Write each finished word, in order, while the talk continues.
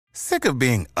Sick of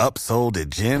being upsold at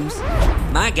gyms?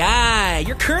 My guy,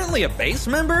 you're currently a base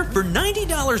member? For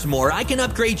 $90 more, I can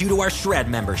upgrade you to our Shred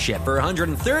membership. For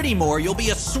 $130 more, you'll be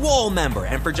a Swole member.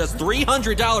 And for just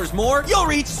 $300 more, you'll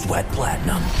reach Sweat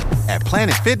Platinum. At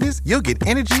Planet Fitness, you'll get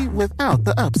energy without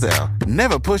the upsell.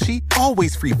 Never pushy,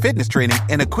 always free fitness training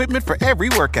and equipment for every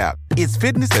workout. It's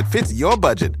fitness that fits your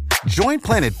budget. Join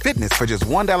Planet Fitness for just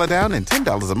 $1 down and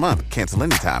 $10 a month. Cancel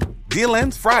anytime. Deal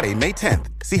ends Friday, May 10th.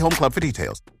 See Home Club for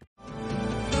details.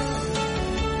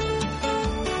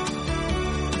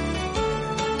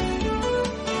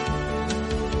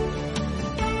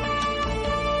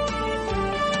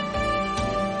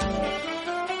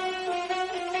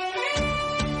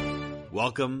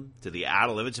 Welcome to the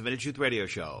Outer Limits of Inner Truth Radio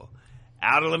Show.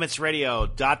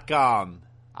 OuterLimitsRadio.com.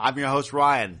 I'm your host,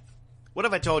 Ryan. What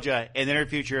if I told you in the near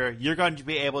future you're going to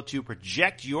be able to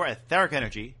project your etheric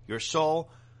energy, your soul,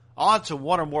 onto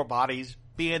one or more bodies,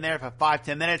 be in there for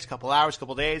 5-10 minutes, couple hours,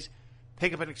 couple days,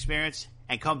 pick up an experience,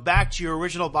 and come back to your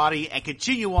original body and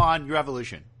continue on your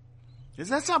evolution? Does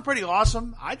that sound pretty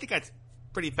awesome? I think that's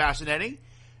pretty fascinating.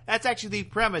 That's actually the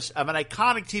premise of an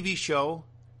iconic TV show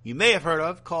you may have heard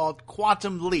of called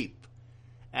Quantum Leap.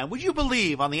 And would you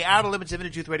believe on the Outer Limits of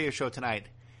Inner Truth Radio Show tonight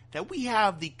that we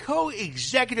have the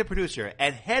co-executive producer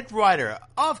and head writer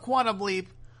of Quantum Leap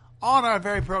on our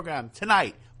very program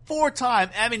tonight, 4-time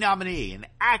Emmy nominee, an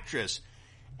actress,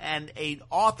 and an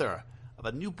author of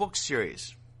a new book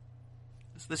series.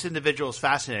 This individual is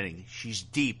fascinating. She's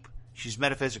deep. She's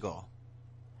metaphysical.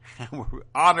 And we're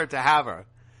honored to have her.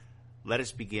 Let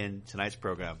us begin tonight's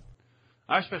program.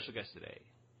 Our special guest today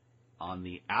on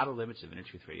the Outer Limits of Inner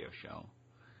Truth Radio Show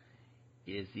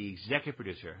is the executive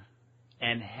producer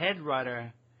and head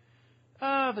writer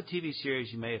of a TV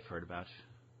series you may have heard about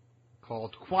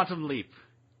called Quantum Leap,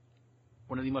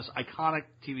 one of the most iconic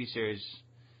TV series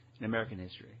in American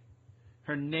history.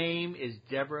 Her name is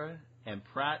Deborah M.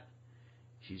 Pratt.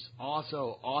 She's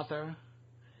also author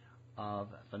of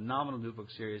a phenomenal new book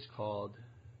series called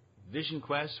Vision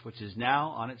Quest, which is now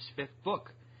on its 5th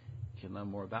book. You can learn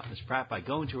more about Ms. Pratt by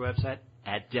going to her website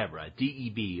at Deborah,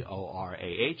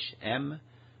 DeborahM,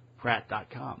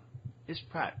 Pratt.com. Ms.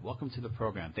 Pratt, welcome to the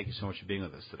program. Thank you so much for being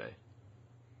with us today.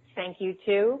 Thank you,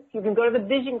 too. You can go to the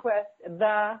Vision Quest,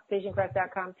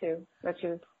 thevisionquest.com, too. That's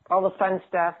all the fun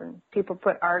stuff, and people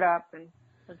put art up, and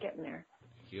we're getting there.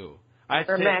 Thank you.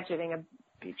 We're imagining a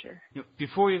future.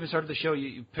 Before we even started the show,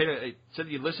 you said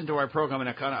you listened to our program, and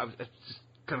I just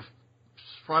kind of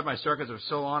fried my circuits. I was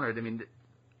so honored. I mean,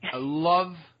 I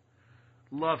love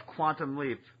Quantum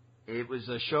Leap. It was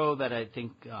a show that I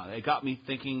think it got me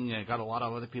thinking. It got a lot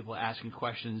of other people asking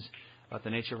questions about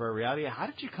the nature of our reality. How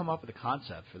did you come up with the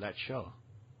concept for that show?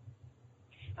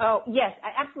 Oh, yes. I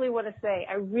absolutely want to say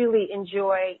I really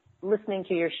enjoy listening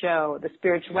to your show. The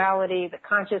spirituality, the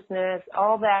consciousness,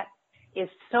 all that is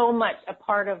so much a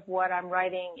part of what I'm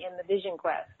writing in the Vision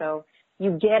Quest. So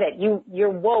you get it. You're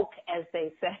woke, as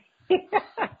they say.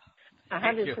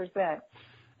 100%.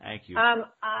 Thank you.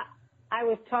 I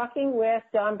was talking with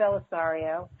Don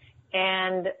Belisario,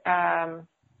 and I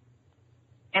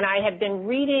had been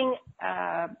reading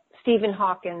Stephen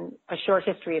Hawking, A Short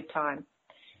History of Time,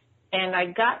 and I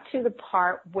got to the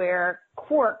part where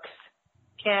quarks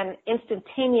can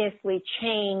instantaneously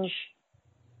change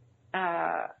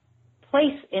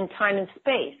place in time and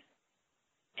space,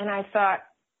 and I thought,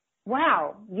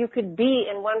 wow, you could be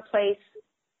in one place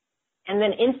and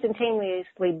then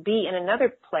instantaneously be in another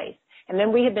place. And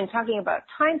then we had been talking about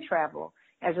time travel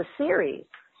as a series,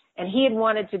 and he had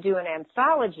wanted to do an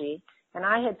anthology, and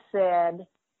I had said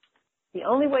the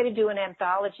only way to do an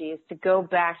anthology is to go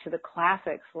back to the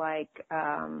classics like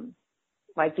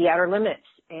The Outer Limits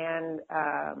and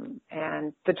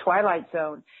The Twilight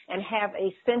Zone, and have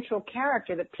a central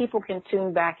character that people can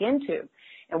tune back into.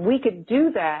 And we could do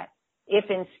that if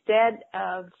instead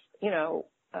of,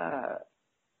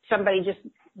 somebody just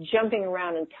jumping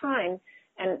around in time,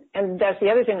 and that's the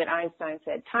other thing that Einstein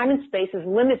said, time and space is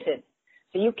limited.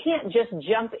 So you can't just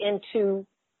jump into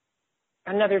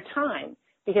another time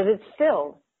because it's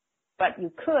filled, but you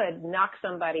could knock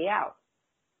somebody out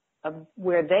of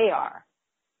where they are.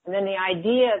 And then the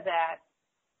idea that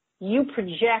you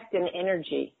project an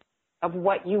energy of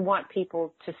what you want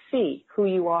people to see, who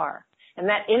you are. And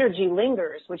that energy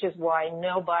lingers, which is why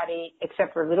nobody,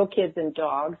 except for little kids and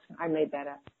dogs, I made that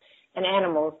up, and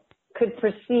animals, could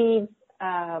perceive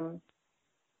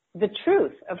the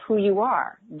truth of who you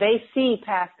are. They see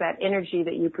past that energy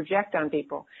that you project on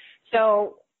people.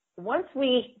 So once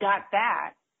we got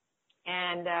that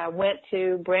and went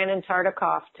to Brandon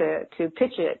Tartikoff to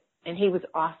pitch it, and he was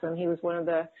awesome. He was one of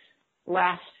the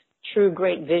last true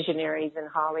great visionaries in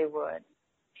Hollywood.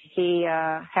 he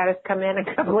had us come in a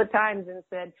couple of times and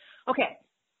said, okay,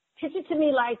 pitch it to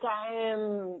me like I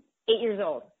am 8 years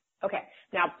old. Okay,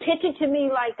 now pitch it to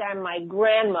me like I'm my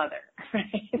grandmother,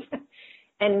 right?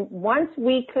 And once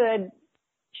we could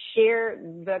share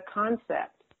the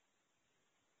concept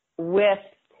with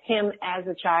him as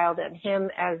a child and him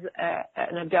as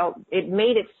an adult, it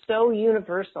made it so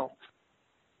universal.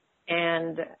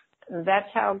 And that's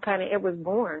how kind of it was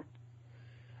born.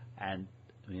 And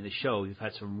I mean, the show, you've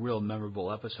had some real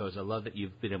memorable episodes. I love that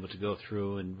you've been able to go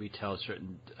through and retell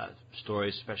certain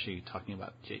stories, especially talking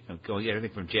about going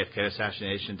everything from JFK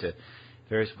assassination to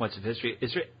various points of history.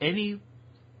 Is there any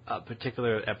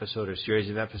particular episode or series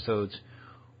of episodes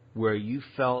where you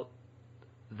felt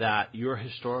that your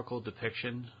historical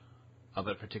depiction of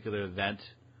a particular event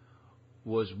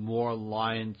was more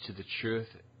aligned to the truth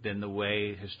than the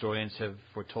way historians have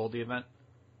foretold the event?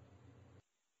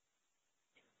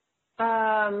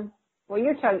 Well,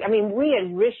 you're talking, I mean, we had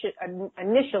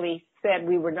initially said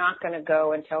we were not going to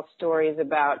go and tell stories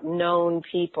about known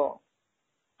people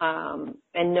and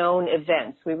known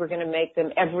events. We were going to make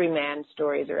them every man's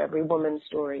stories or every woman's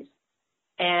stories.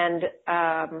 And,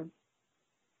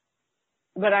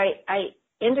 but I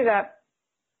ended up,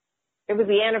 it was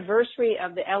the anniversary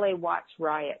of the LA Watts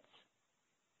riots.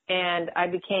 And I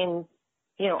became,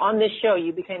 on this show,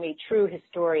 you became a true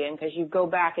historian because you go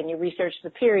back and you research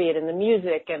the period and the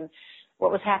music and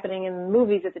what was happening in the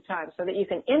movies at the time so that you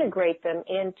can integrate them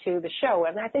into the show.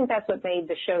 And I think that's what made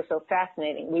the show so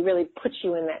fascinating. We really put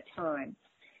you in that time.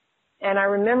 And I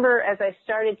remember as I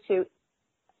started to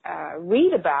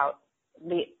read about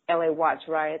the LA Watts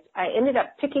riots, I ended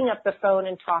up picking up the phone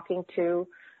and talking to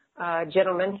a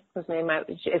gentleman whose name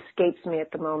escapes me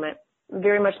at the moment,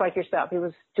 very much like yourself. He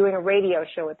was doing a radio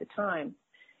show at the time.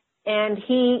 And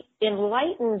he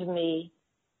enlightened me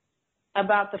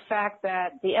about the fact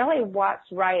that the LA Watts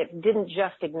riot didn't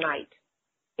just ignite.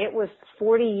 It was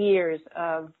 40 years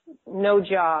of no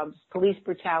jobs, police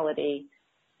brutality,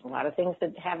 a lot of things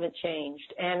that haven't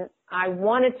changed. And I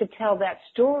wanted to tell that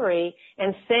story,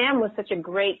 and Sam was such a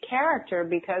great character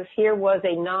because here was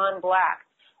a non-black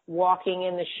walking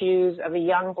in the shoes of a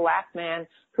young black man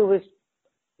who was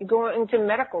going to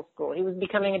medical school. He was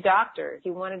becoming a doctor.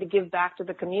 He wanted to give back to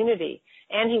the community.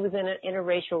 And he was in an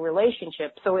interracial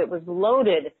relationship. So it was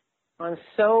loaded on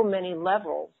so many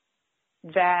levels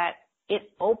that it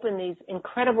opened these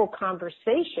incredible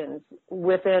conversations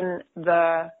within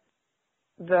the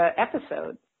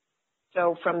episode.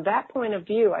 So from that point of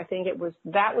view, I think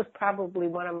that was probably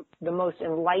one of the most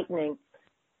enlightening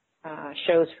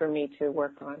shows for me to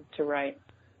work on, to write.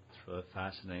 It's really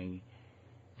fascinating.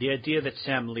 The idea that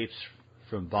Sam leaps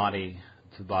from body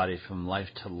to body, from life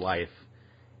to life,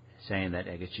 saying that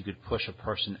I guess you could push a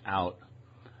person out.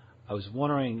 I was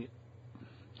wondering,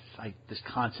 like this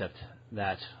concept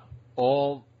that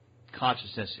all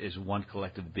consciousness is one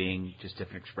collective being, just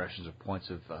different expressions or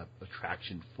points of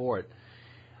attraction for it.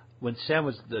 When Sam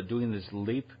was doing this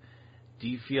leap, do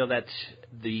you feel that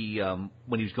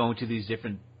when he was going to these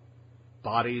different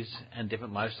bodies and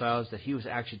different lifestyles, that he was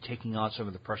actually taking on some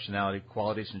of the personality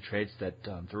qualities and traits that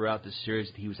throughout the series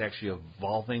that he was actually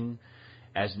evolving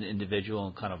as an individual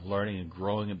and kind of learning and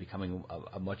growing and becoming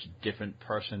a much different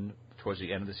person towards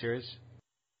the end of the series?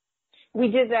 We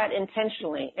did that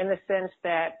intentionally in the sense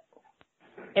that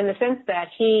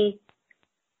he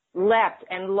left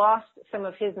and lost some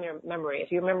of his memory.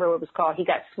 If you remember what it was called, he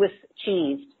got Swiss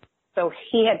cheesed. So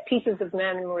he had pieces of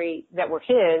memory that were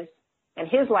his and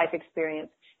his life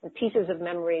experience, and pieces of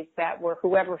memories that were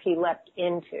whoever he leapt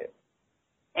into.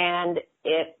 And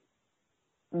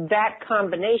that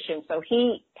combination, so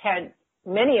he had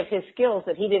many of his skills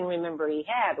that he didn't remember he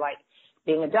had, like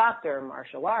being a doctor,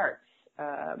 martial arts,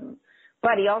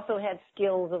 but he also had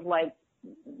skills of like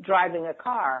driving a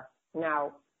car.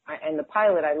 Now, and the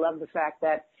pilot, I love the fact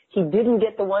that he didn't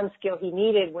get the one skill he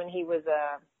needed when he was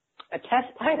a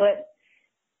test pilot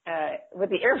with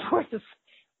the Air Force.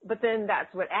 But then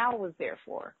that's what Al was there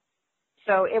for.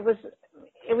 So it was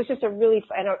just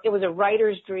it was a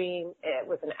writer's dream. It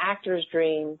was an actor's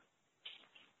dream.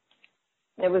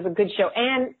 It was a good show.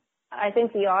 And I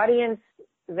think the audience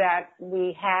that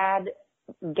we had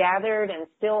gathered and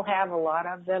still have a lot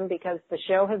of them because the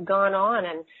show has gone on,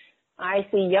 and I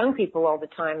see young people all the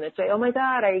time that say, oh my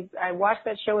God, I watched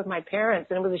that show with my parents,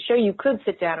 and it was a show you could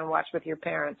sit down and watch with your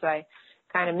parents. I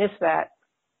kind of miss that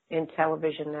in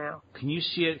television now. Can you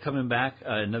see it coming back,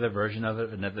 another version of it,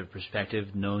 another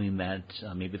perspective, knowing that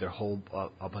maybe there are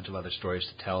a bunch of other stories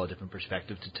to tell, a different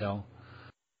perspective to tell?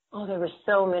 Oh, there were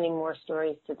so many more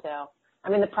stories to tell. I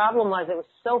mean, the problem was it was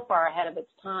so far ahead of its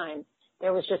time.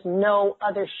 There was just no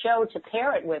other show to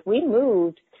pair it with. We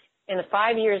moved in the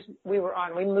 5 years we were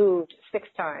on, we moved 6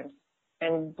 times.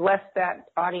 And bless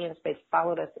that audience, they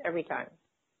followed us every time.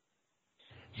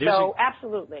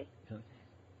 Absolutely.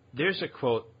 There's a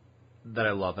quote that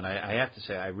I love, and I have to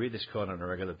say I read this quote on a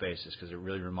regular basis because it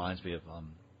really reminds me of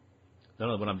not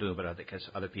only what I'm doing, but I think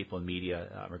other people in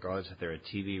media, regardless if they're in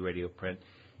TV, radio, print.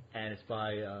 And it's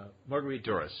by Marguerite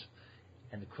Duras.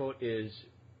 And the quote is,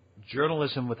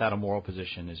 "Journalism without a moral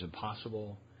position is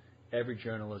impossible. Every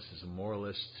journalist is a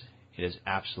moralist. It is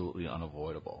absolutely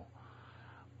unavoidable."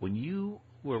 When you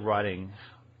were writing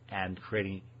and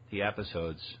creating the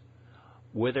episodes,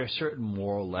 were there certain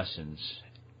moral lessons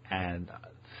and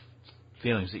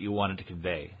feelings that you wanted to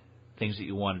convey, things that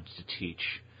you wanted to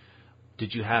teach?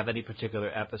 Did you have any particular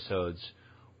episodes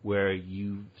where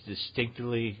you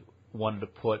distinctly wanted to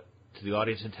put to the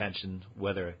audience attention,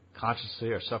 whether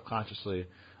consciously or subconsciously,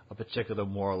 a particular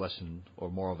moral lesson or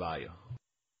moral value?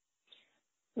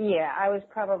 Yeah, I was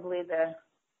probably the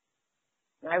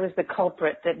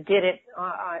culprit that did it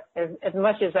as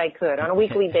much as I could, on a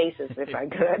weekly basis if I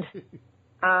could.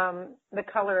 The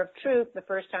Color of Truth, the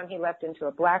first time he leapt into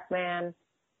a black man.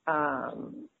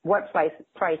 What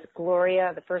Price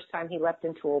Gloria, the first time he leapt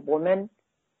into a woman.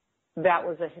 That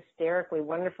was a hysterically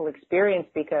wonderful experience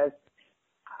because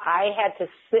I had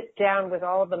to sit down with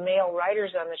all of the male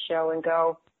writers on the show and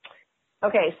go,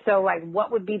 okay, so like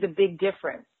what would be the big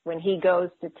difference when he goes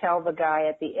to tell the guy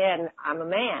at the end, I'm a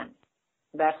man?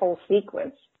 That whole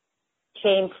sequence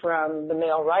came from the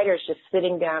male writers just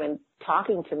sitting down and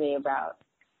talking to me about,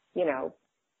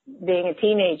 being a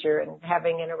teenager and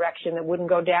having an erection that wouldn't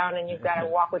go down and you've got to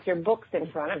walk with your books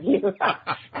in front of you. So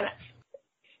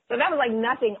that was like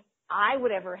nothing I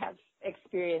would ever have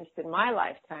experienced in my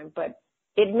lifetime, but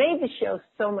it made the show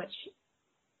so much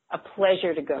a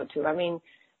pleasure to go to. I mean,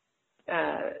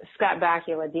 Scott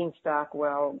Bakula, Dean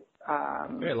Stockwell,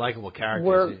 very likable characters.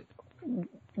 Were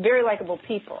very likable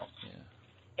people.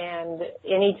 Yeah. And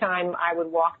anytime I would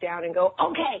walk down and go,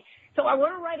 okay, so I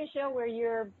want to write a show where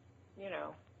you're,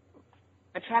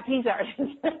 a trapeze artist.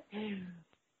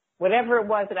 Whatever it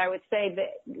was that I would say,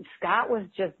 that Scott was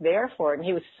just there for it. And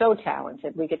he was so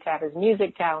talented. We could tap his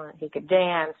music talent. He could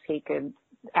dance. He could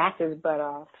act his butt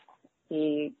off.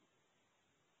 He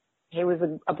was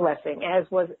a blessing, as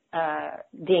was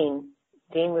Dean.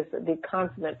 Dean was the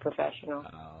consummate professional.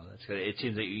 Oh, that's good. It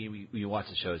seems that when you watch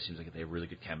the show, it seems like they have really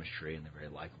good chemistry and they're very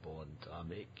likable,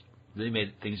 and it really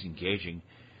made things engaging.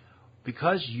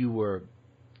 Because you were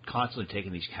constantly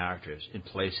taking these characters in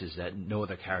places that no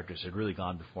other characters had really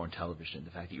gone before in television,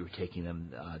 the fact that you were taking them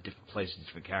different places,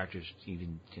 different characters,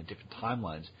 even different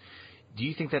timelines, do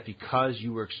you think that because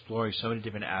you were exploring so many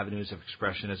different avenues of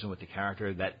expressionism with the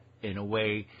character that in a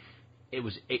way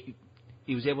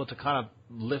he was able to kind of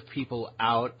lift people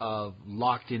out of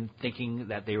locked-in thinking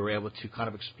that they were able to kind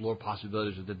of explore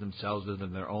possibilities within themselves,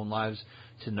 within their own lives,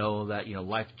 to know that,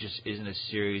 life just isn't a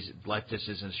series, life just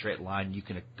isn't a straight line. You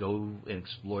can go and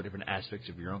explore different aspects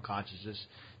of your own consciousness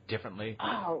differently?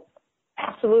 Oh,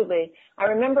 absolutely. I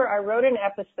remember I wrote an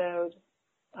episode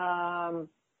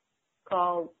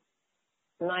called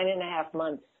 9.5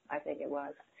 Months, I think it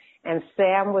was. And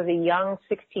Sam was a young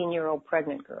 16-year-old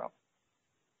pregnant girl.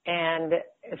 And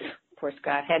poor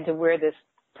Scott had to wear this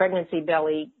pregnancy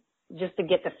belly just to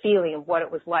get the feeling of what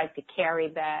it was like to carry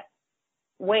that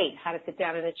weight, how to sit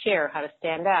down in a chair, how to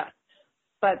stand up.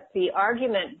 But the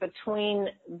argument between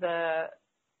the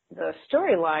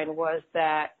storyline was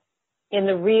that in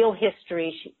the real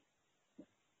history,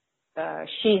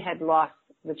 she had lost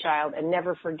the child and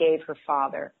never forgave her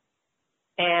father.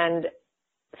 And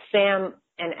Sam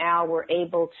and Al were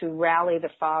able to rally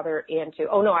the father into,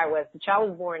 the child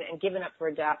was born and given up for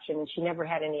adoption, and she never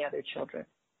had any other children.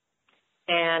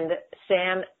 And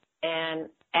Sam and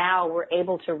Al were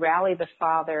able to rally the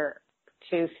father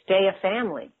to stay a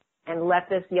family and let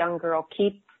this young girl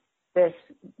keep this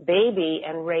baby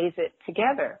and raise it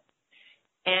together.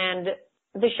 And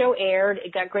the show aired.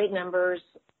 It got great numbers.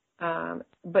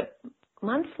 But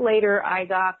months later, I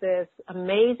got this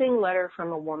amazing letter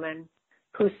from a woman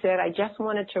who said, I just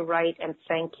wanted to write and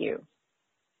thank you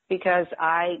because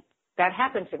that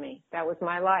happened to me. That was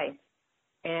my life.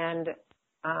 And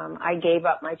I gave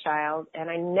up my child and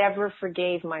I never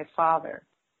forgave my father.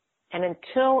 And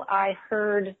until I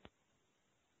heard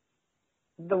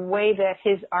the way that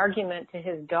his argument to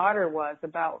his daughter was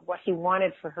about what he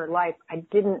wanted for her life, I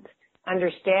didn't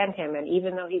understand him. And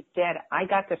even though he's dead, I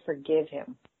got to forgive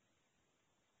him.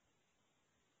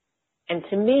 And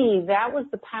to me, that was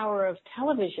the power of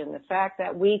television, the fact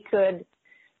that we could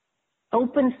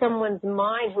open someone's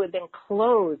mind who had been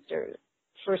closed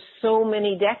for so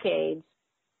many decades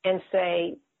and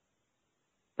say,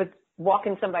 but walk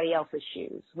in somebody else's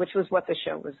shoes, which was what the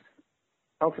show was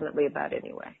ultimately about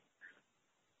anyway.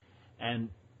 And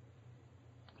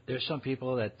there's some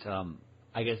people that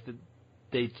I guess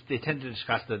they tend to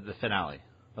discuss the finale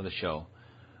of the show.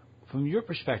 From your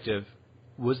perspective,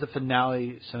 was the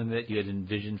finale something that you had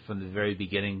envisioned from the very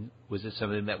beginning? Was it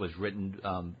something that was written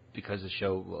because the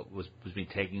show was being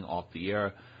taken off the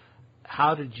air?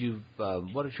 How did you?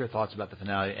 What are your thoughts about the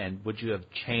finale, and would you have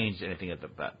changed anything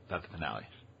about the finale?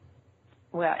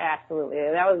 Well, absolutely.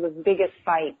 That was the biggest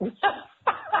fight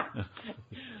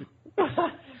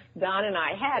Don and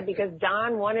I had, because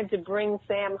Don wanted to bring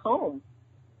Sam home.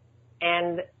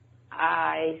 And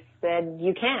I said,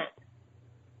 you can't.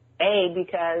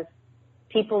 Because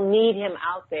people need him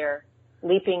out there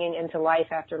leaping into life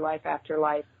after life after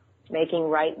life, making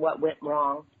right what went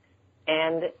wrong.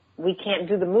 And we can't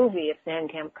do the movie if Sam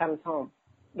comes home.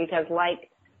 Because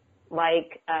like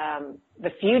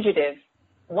The Fugitive,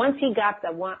 once he got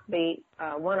the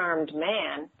one-armed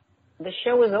man, the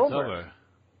show was over.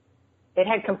 It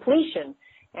had completion.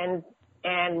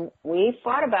 And we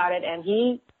fought about it, and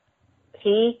he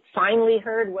finally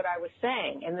heard what I was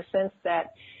saying, in the sense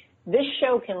that this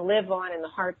show can live on in the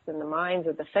hearts and the minds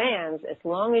of the fans as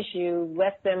long as you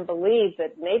let them believe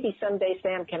that maybe someday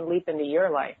Sam can leap into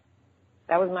your life.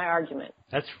 That was my argument.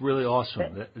 That's really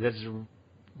awesome. That's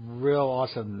real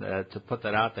awesome to put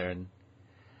that out there. And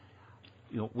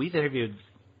we've interviewed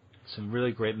some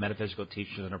really great metaphysical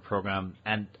teachers in our program,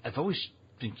 and I've always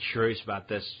been curious about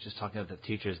this, just talking about the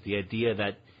teachers, the idea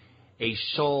that a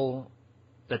soul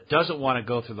that doesn't want to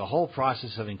go through the whole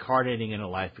process of incarnating in a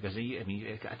life, because, I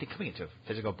think coming into a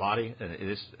physical body at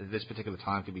this particular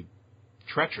time can be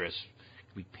treacherous,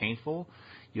 can be painful.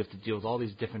 You have to deal with all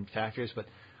these different factors, but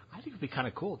I think it would be kind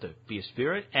of cool to be a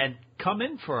spirit and come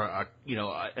in for an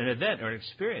event or an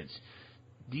experience.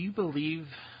 Do you believe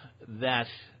that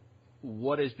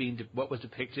what was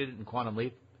depicted in Quantum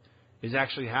Leap is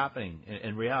actually happening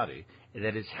in reality?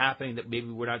 That it's happening, that maybe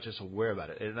we're not just aware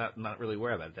about it, not really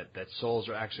aware about it, that souls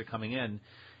are actually coming in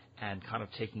and kind of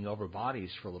taking over bodies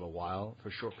for a little while, for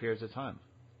short periods of time?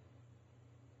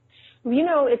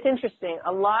 It's interesting.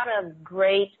 A lot of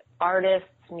great artists,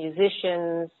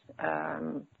 musicians,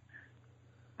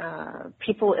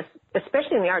 people,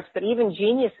 especially in the arts, but even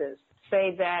geniuses,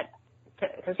 say that,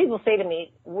 because people say to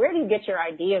me, where do you get your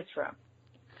ideas from?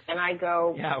 And I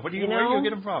go, yeah, where do you get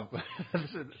them from?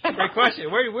 That's a great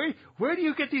question. Where do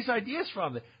you get these ideas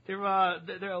from? They're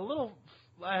a little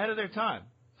ahead of their time.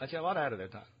 Actually, a lot ahead of their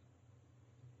time.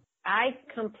 I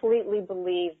completely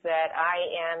believe that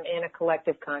I am in a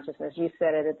collective consciousness. You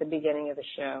said it at the beginning of the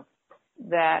show,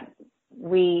 that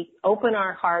we open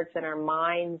our hearts and our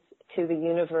minds to the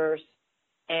universe,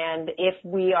 and if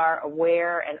we are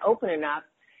aware and open enough,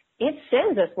 it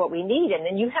sends us what we need, and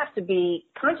then you have to be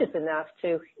conscious enough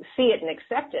to see it and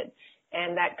accept it.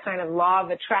 And that kind of law of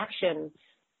attraction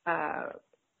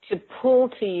to pull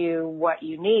to you what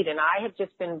you need. And I have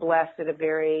just been blessed at a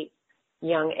very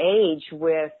young age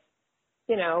with,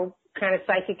 kind of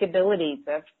psychic abilities.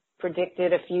 I've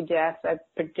predicted a few deaths. I've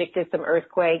predicted some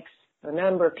earthquakes. A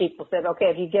number of people said, okay,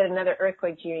 if you get another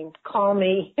earthquake, Gene, call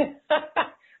me.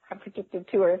 I predicted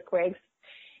 2 earthquakes.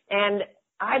 And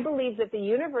I believe that the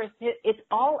universe, it's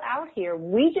all out here.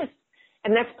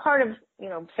 And that's part of,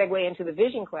 segue into the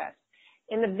Vision Quest.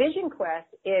 In the Vision Quest,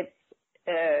 it's,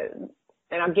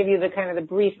 and I'll give you the kind of the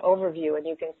brief overview, and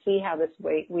you can see how this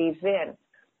weaves in.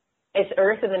 It's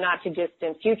Earth in the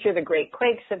not-too-distant future. The great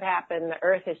quakes have happened. The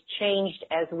Earth has changed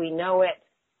as we know it.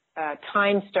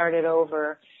 Time started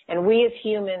over. And we as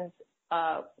humans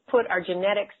put our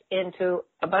genetics into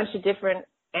a bunch of different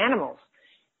animals.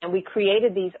 And we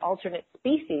created these alternate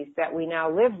species that we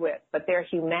now live with. But their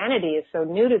humanity is so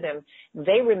new to them,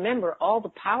 they remember all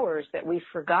the powers that we've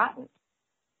forgotten.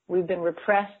 We've been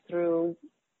repressed through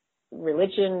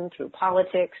religion, through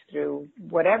politics, through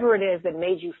whatever it is that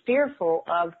made you fearful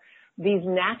of these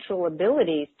natural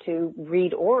abilities to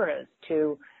read auras,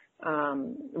 to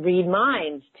read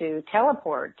minds, to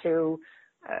teleport, to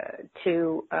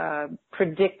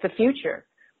predict the future.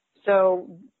 So,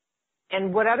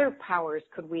 and what other powers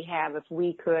could we have if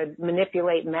we could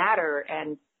manipulate matter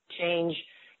and change,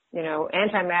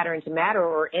 antimatter into matter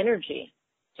or energy?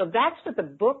 So that's what the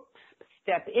books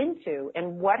step into.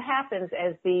 And what happens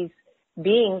as these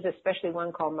beings, especially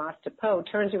one called Master Po,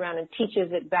 turns around and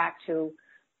teaches it back to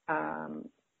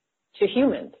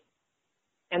humans.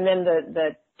 And then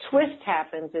the twist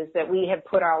happens is that we have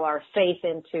put all our faith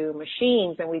into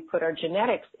machines, and we put our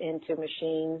genetics into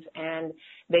machines, and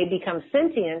they become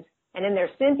sentient, and in their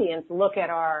sentience look at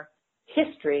our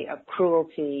history of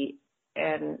cruelty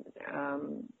and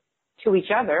to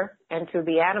each other and to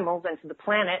the animals and to the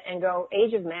planet and go,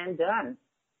 age of man done.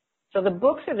 So the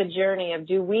books are the journey of,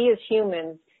 do we as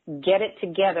humans get it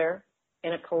together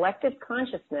in a collective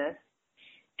consciousness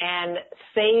and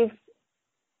save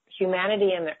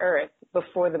humanity and the earth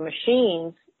before the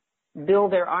machines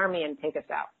build their army and take us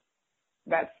out?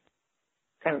 That's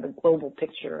kind of the global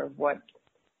picture of what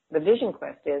the vision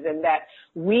quest is, and that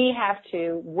we have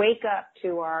to wake up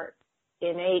to our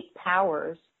innate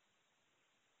powers.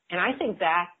 And I think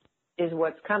that is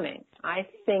what's coming. I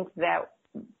think that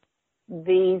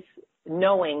these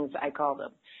knowings, I call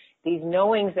them, these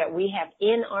knowings that we have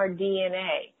in our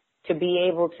DNA to be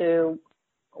able to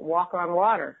walk on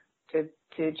water,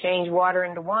 to change water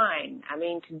into wine. I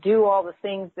mean, to do all the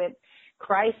things that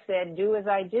Christ said, do as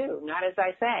I do, not as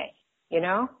I say, you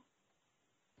know?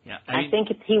 Yeah, I think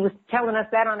he was telling us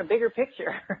that on a bigger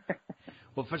picture.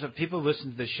 Well, first of all, people who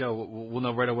listen to this show will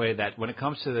know right away that when it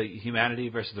comes to the humanity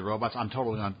versus the robots, I'm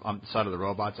totally on the side of the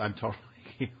robots. I'm going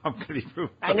to be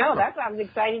rooting. I know, that's why I was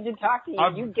excited to talk to you.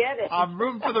 You get it. I'm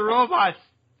rooting for the robots.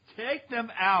 Take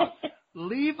them out.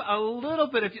 Leave a little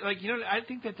bit of, I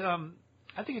think that,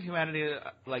 I think of humanity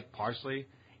like parsley.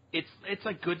 It's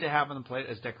like good to have on the plate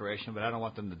as decoration, but I don't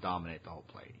want them to dominate the whole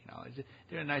plate. You know,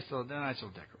 they're a nice little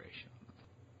decoration.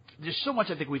 There's so much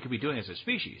I think we could be doing as a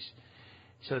species.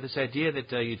 So this idea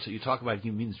that you talk about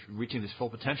humans reaching this full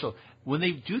potential, when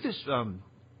they do this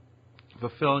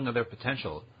fulfilling of their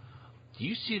potential, do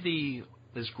you see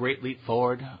this great leap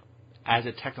forward as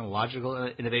a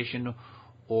technological innovation,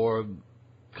 or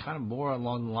kind of more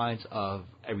along the lines of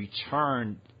a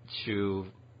return to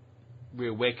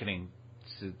reawakening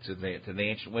to the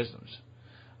ancient wisdoms,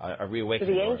 a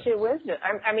reawakening? To the ancient wisdom.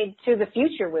 I mean, to the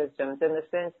future wisdoms, in the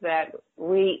sense that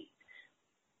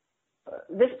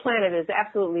this planet is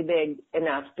absolutely big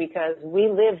enough because we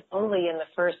live only in the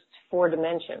first 4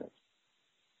 dimensions,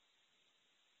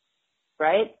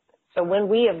 right? So when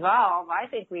we evolve, I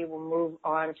think we will move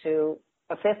on to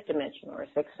a 5th dimension or a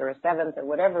 6th or a 7th or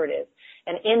whatever it is.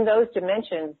 And in those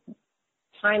dimensions,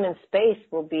 time and space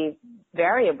will be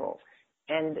variable,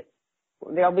 and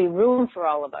there'll be room for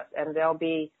all of us, and there'll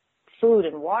be food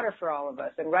and water for all of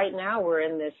us. And right now we're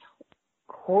in this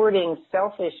hoarding,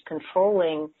 selfish,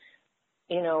 controlling,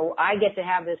 I get to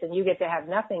have this and you get to have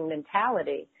nothing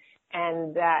mentality.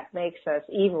 And that makes us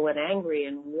evil and angry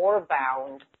and war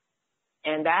bound.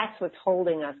 And that's what's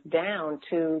holding us down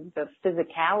to the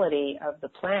physicality of the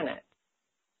planet.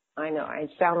 I know, I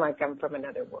sound like I'm from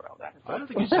another world. I don't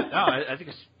think you said, no, I think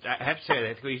I have to say that.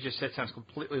 I think what you just said sounds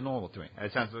completely normal to me.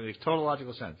 It sounds like total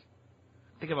logical sense.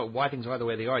 Think about why things are the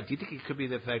way they are. Do you think it could be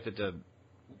the fact that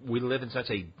we live in such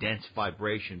a dense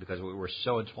vibration because we're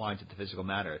so entwined to the physical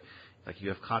matter? Like you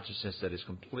have consciousness that is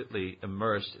completely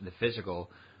immersed in the physical,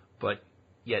 but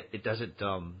yet it doesn't,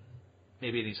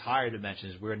 maybe in these higher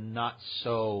dimensions, we're not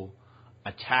so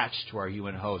attached to our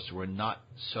human host. We're not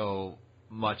so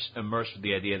much immersed with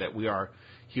the idea that we are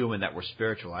human, that we're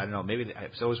spiritual. I don't know. Maybe I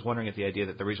was always wondering if the idea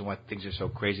that the reason why things are so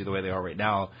crazy the way they are right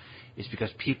now is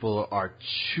because people are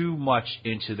too much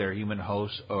into their human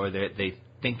host, or they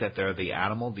think that they're the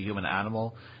human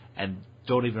animal, and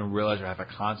don't even realize or have a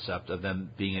concept of them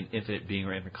being an infinite being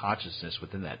or infinite consciousness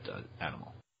within that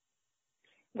animal.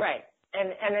 Right.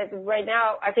 And right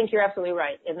now, I think you're absolutely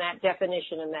right in that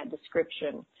definition and that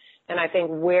description. And I think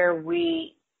where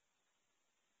we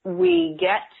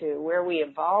get to, where we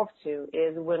evolve to,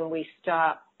 is when we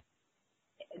stop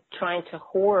trying to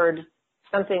hoard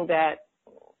something that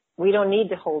we don't need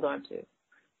to hold on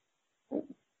to.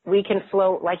 We can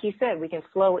flow, like you said, we can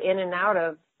flow in and out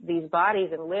of these bodies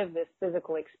and live this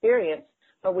physical experience,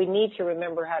 but we need to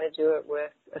remember how to do it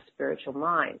with a spiritual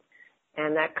mind.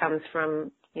 And that comes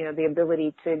from, the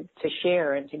ability to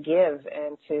share and to give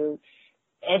and to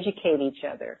educate each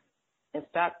other and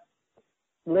stop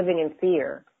living in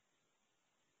fear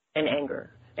and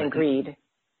anger and greed.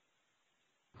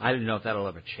 I don't know if that'll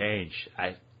ever change.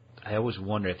 I always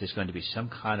wonder if there's going to be some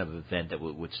kind of event that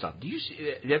would stop.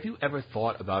 Have you ever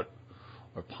thought about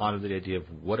or pondered the idea of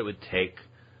what it would take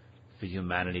for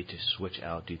humanity to switch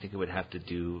out? Do you think we would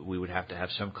have to have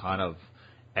some kind of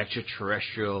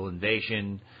extraterrestrial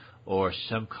invasion or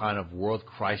some kind of world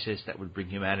crisis that would bring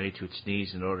humanity to its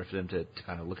knees in order for them to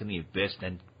kind of look in the abyss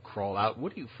and crawl out?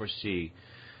 What do you foresee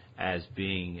as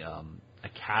being a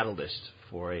catalyst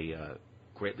for a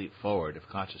great leap forward of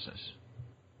consciousness?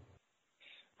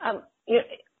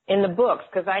 In the books,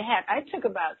 because I took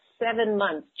about 7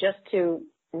 months just to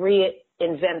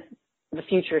reinvent the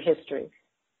future history,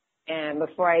 and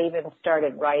before I even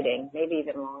started writing, maybe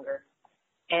even longer.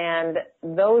 And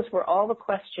those were all the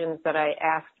questions that I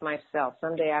asked myself.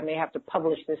 Someday I may have to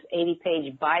publish this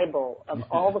 80-page Bible of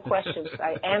all the questions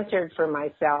I answered for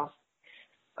myself.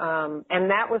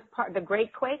 And that was the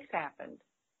great quakes happened.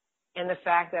 And the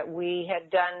fact that we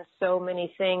had done so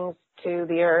many things to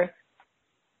the earth,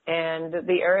 and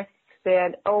the earth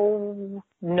said, oh,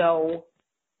 no,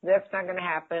 that's not going to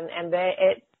happen. And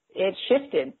it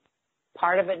shifted.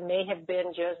 Part of it may have been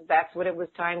just that's what it was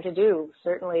time to do.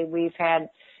 Certainly we've had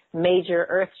major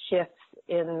earth shifts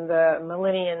in the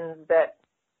millennium that,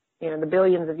 the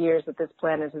billions of years that this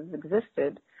planet has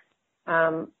existed.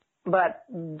 But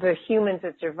the humans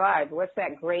that survived, what's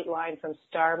that great line from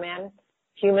Starman?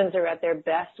 Humans are at their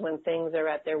best when things are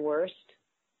at their worst.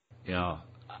 Yeah.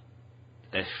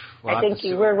 I think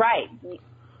you were right.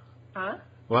 Huh?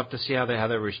 We'll have to see how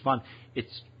they respond.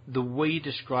 It's the way you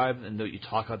describe and you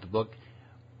talk about the book.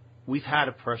 We've had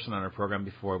a person on our program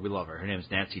before. We love her. Her name is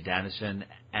Nancy Dennison,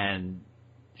 and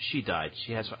she died.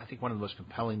 She has, I think, one of the most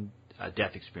compelling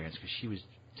death experiences because she was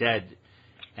dead,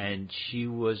 and she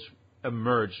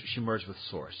emerged with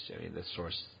Source. I mean, the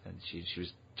Source, and she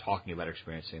was talking about her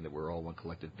experience, saying that we're all one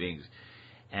collective beings.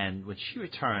 And when she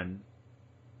returned,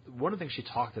 one of the things she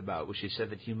talked about was she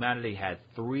said that humanity had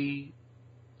 3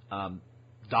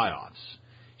 die-offs.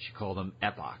 She called them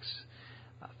epochs.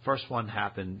 First one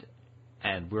happened,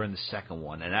 and we're in the second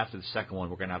one. And after the second one,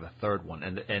 we're going to have a third one.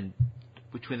 And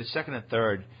between the second and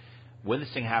third, when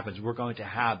this thing happens, we're going to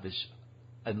have this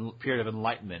period of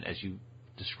enlightenment, as you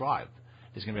described.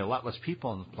 There's going to be a lot less people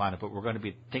on the planet, but we're going to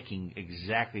be thinking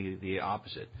exactly the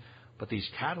opposite. But these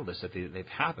catalysts that they've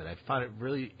happened, I found it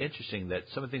really interesting that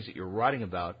some of the things that you're writing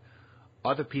about,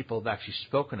 other people have actually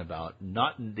spoken about,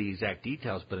 not in the exact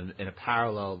details, but in a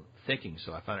parallel thinking.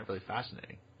 So I found it really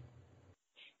fascinating.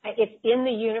 It's in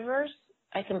the universe.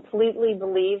 I completely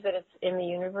believe that it's in the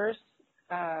universe.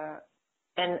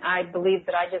 And I believe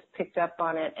that I just picked up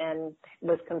on it and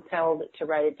was compelled to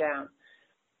write it down.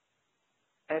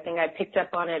 I think I picked up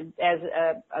on it as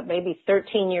maybe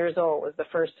 13 years old was the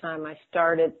first time I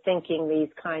started thinking these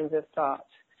kinds of thoughts.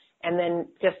 And then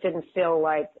just didn't feel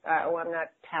like, I'm not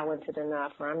talented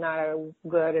enough, or I'm not a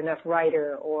good enough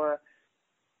writer,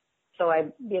 so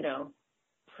I,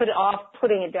 put off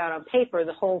putting it down on paper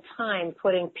the whole time,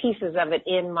 putting pieces of it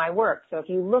in my work. So if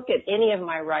you look at any of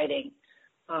my writing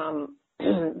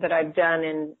that I've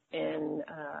done in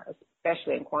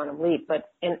especially in Quantum Leap, but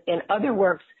in other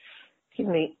works,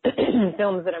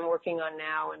 films that I'm working on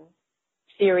now and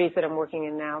series that I'm working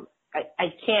in now,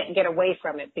 I can't get away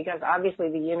from it because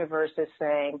obviously the universe is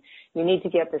saying, you need to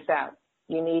get this out.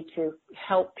 You need to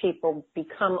help people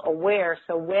become aware.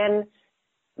 So when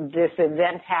this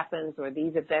event happens or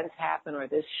these events happen or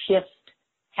this shift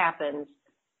happens,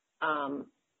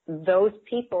 those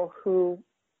people who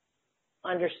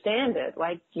understand it,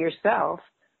 like yourself,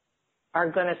 are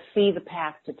going to see the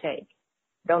path to take.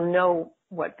 They'll know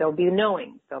what they'll be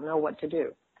knowing. They'll know what to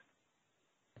do.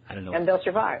 I don't know. And they'll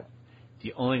survive.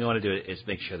 The only thing I want to do is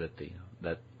make sure that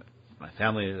that my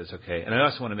family is okay, and I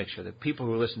also want to make sure that people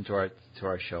who listen to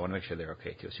our show, I want to make sure they're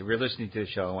okay too. So if you're listening to the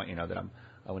show, I want you to know that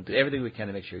I want to do everything we can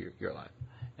to make sure you're alive.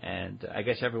 And I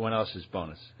guess everyone else is a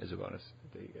bonus.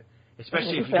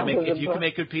 Especially if you can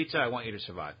make good pizza, I want you to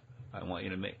survive. I want you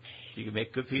to make. If you can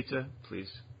make good pizza, please.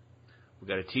 We've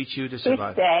got to teach you to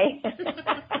survive. Please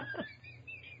stay.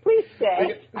 Please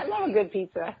stay. I love a good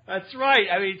pizza. That's right.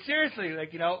 I mean, seriously,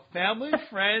 family,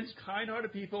 friends,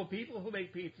 kind-hearted people who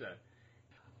make pizza.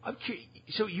 I'm curious.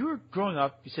 So you were growing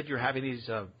up, you said you were having these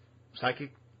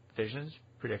psychic visions,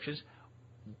 predictions.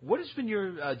 What has been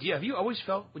your have you always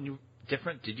felt when you were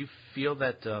different? Did you feel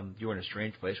that you were in a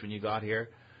strange place when you got here?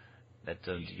 That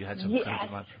you had some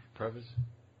kind of purpose?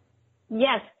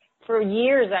 Yes. For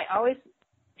years, I always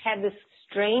had this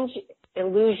strange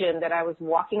illusion that I was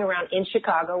walking around in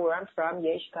Chicago, where I'm from,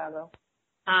 yay, Chicago,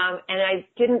 and I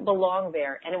didn't belong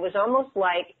there. And it was almost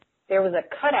like there was a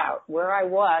cutout where I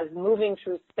was moving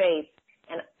through space,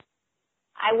 and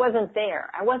I wasn't there.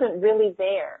 I wasn't really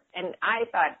there. And I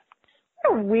thought,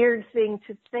 what a weird thing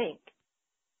to think.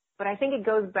 But I think it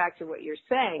goes back to what you're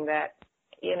saying, that,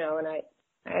 and I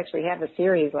actually have a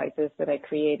series like this that I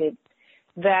created,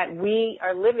 that we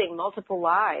are living multiple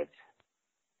lives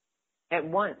at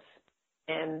once,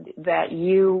 and that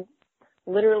you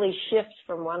literally shift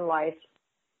from one life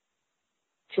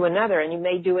to another, and you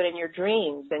may do it in your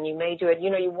dreams, and you may do it,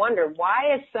 you wonder,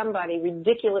 why is somebody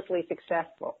ridiculously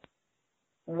successful?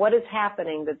 What is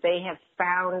happening that they have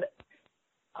found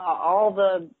all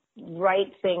the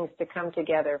right things to come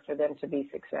together for them to be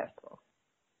successful?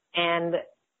 And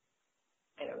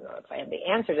I don't know if I have the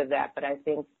answer to that, but I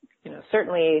think,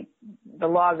 certainly the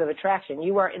laws of attraction.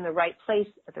 You are in the right place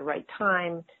at the right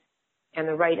time, and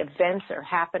the right events are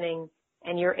happening,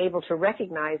 and you're able to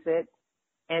recognize it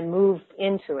and move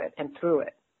into it and through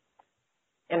it.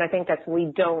 And I think that's what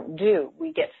we don't do.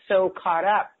 We get so caught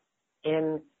up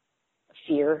in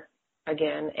fear,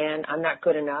 again, and I'm not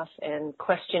good enough, and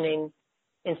questioning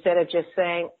instead of just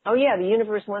saying, oh, yeah, the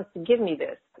universe wants to give me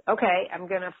this. Okay, I'm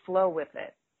going to flow with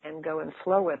it and go and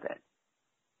flow with it.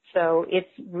 So it's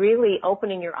really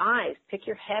opening your eyes. Pick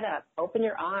your head up. Open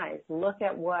your eyes. Look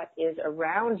at what is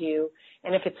around you.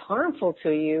 And if it's harmful to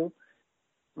you,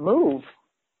 move.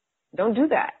 Don't do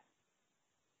that.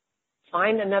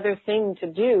 Find another thing to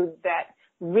do that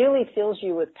really fills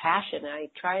you with passion. I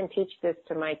try and teach this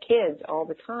to my kids all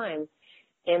the time,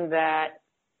 in that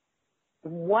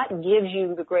what gives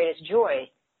you the greatest joy?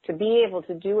 To be able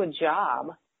to do a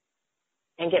job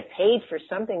and get paid for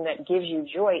something that gives you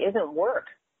joy isn't work.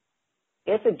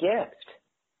 It's a gift.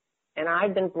 And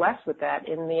I've been blessed with that,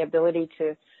 in the ability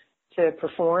to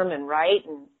perform and write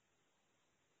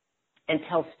and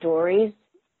tell stories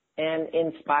and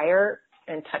inspire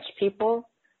and touch people.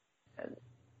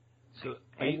 So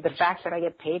and the fact that I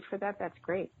get paid for that, that's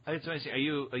great. Is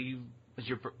is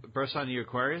your birth sign your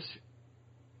Aquarius?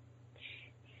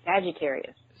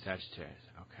 Sagittarius. Sagittarius,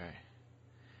 okay.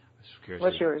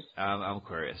 What's yours? I'm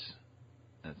Aquarius.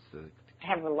 I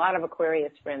have a lot of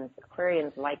Aquarius friends.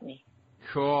 Aquarians like me.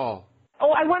 Cool.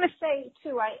 Oh, I want to say,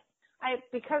 too, I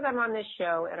because I'm on this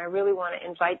show and I really want to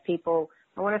invite people,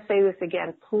 I want to say this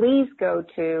again. Please go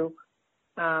to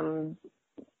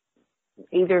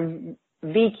either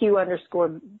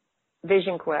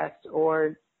VQ_VisionQuest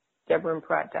or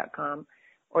DeborahMPratt.com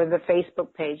or the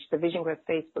Facebook page, the Vision Quest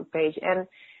Facebook page, and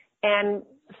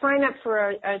sign up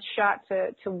for a shot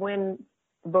to win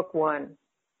book one.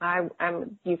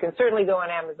 You can certainly go on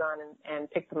Amazon and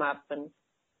pick them up, and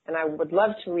I would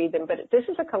love to read them, but this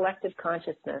is a collective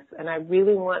consciousness, and I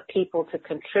really want people to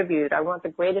contribute. I want the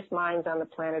greatest minds on the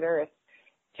planet Earth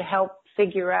to help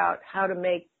figure out how to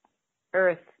make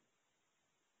Earth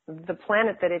the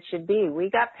planet that it should be. We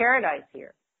got paradise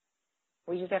here.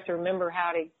 We just have to remember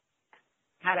how to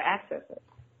access it.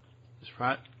 Ms.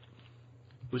 Pratt,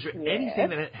 was there anything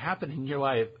that had happened in your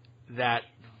life that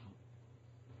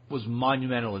was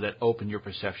monumental, that opened your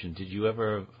perception? Did you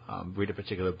ever read a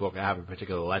particular book, have a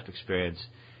particular life experience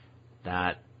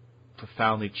that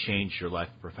profoundly changed your life,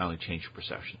 profoundly changed your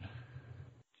perception?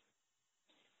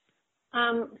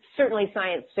 Certainly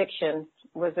science fiction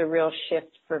was a real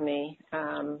shift for me.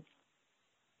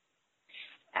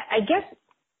 I guess,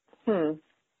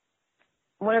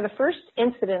 one of the first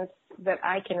incidents that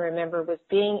I can remember was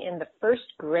being in the first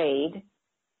grade,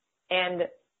 and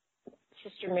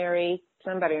Sister Mary,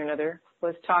 somebody or another,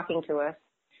 was talking to us,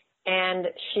 and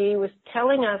she was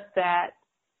telling us that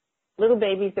little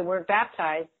babies that weren't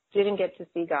baptized didn't get to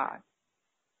see God.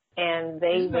 And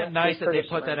they Isn't that nice that they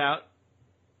put that out?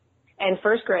 In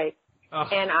first grade. Oh.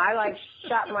 And I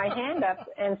shot my hand up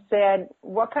and said,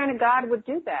 what kind of God would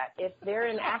do that? If they're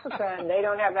in Africa and they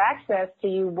don't have access to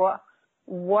you,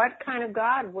 what kind of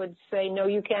God would say, no,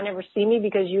 you can't ever see me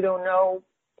because you don't know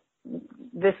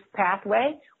this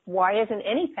pathway? Why isn't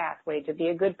any pathway to be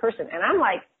a good person? And I'm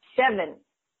 7,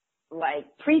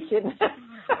 preaching.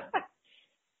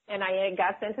 And I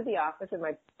got sent to the office, and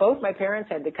both my parents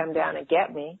had to come down and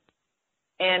get me.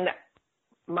 And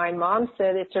my mom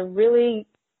said, it's a really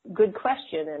good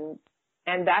question.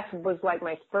 And that was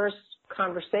my first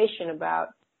conversation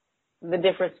about the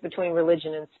difference between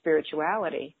religion and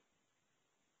spirituality.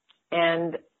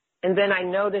 And then I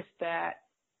noticed that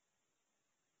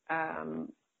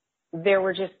there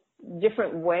were just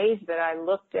different ways that I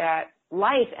looked at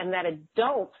life, and that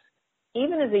adults,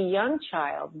 even as a young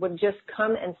child, would just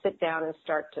come and sit down and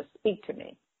start to speak to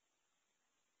me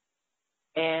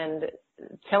and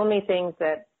tell me things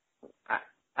that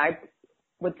I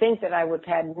would think that I would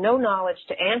have had no knowledge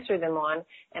to answer them on,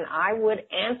 and I would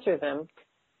answer them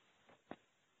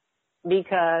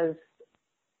because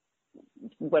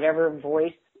whatever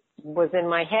voice was in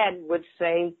my head would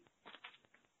say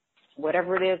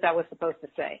whatever it is I was supposed to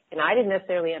say. And I didn't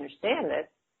necessarily understand it,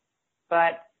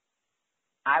 but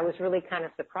I was really kind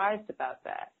of surprised about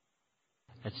that.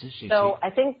 That's interesting. So I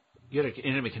think you had an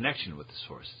intimate connection with the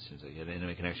source. It seems like you had an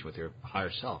intimate connection with your higher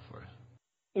self.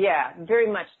 Yeah, very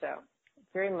much so.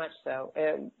 Very much so.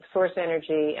 Source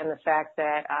energy, and the fact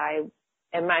that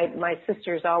my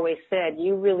sisters always said,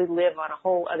 you really live on a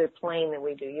whole other plane than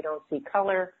we do. You don't see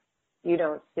color. You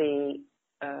don't see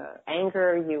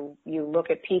anger. You look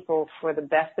at people for the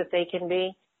best that they can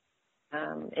be,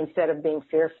 instead of being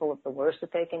fearful of the worst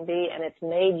that they can be. And it's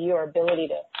made your ability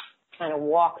to kind of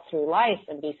walk through life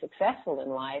and be successful in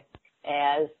life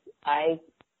as I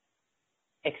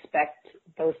expect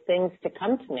those things to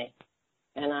come to me.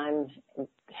 And I'm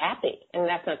happy. And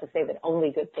that's not to say that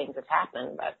only good things have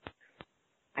happened, but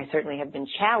I certainly have been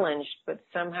challenged, but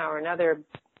somehow or another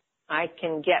I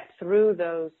can get through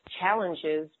those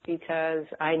challenges because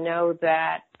I know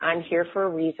that I'm here for a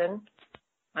reason.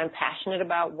 I'm passionate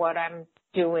about what I'm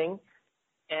doing,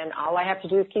 and all I have to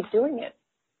do is keep doing it.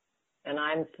 And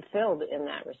I'm fulfilled in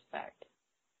that respect.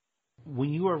 When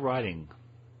you are writing,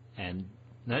 and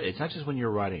it's not just when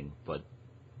you're writing, but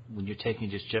when you're taking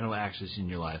just general actions in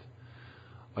your life,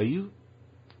 are you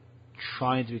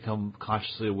trying to become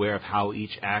consciously aware of how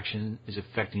each action is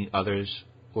affecting others,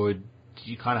 or do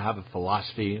you kind of have a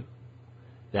philosophy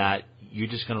that you're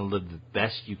just going to live the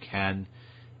best you can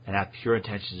and have pure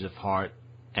intentions of heart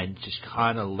and just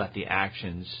kind of let the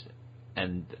actions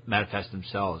and manifest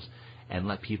themselves and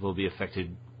let people be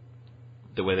affected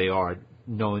the way they are,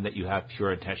 knowing that you have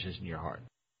pure intentions in your heart?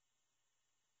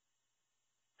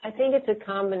 I think it's a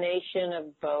combination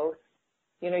of both.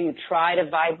 You know, you try to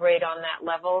vibrate on that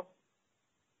level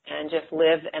and just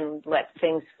live and let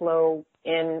things flow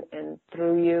in and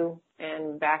through you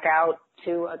and back out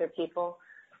to other people.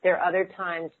 There are other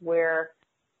times where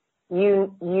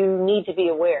you need to be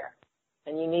aware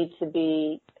and you need to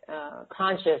be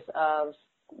conscious of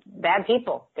bad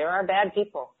people. There are bad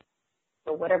people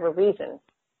for whatever reason.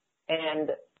 And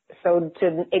so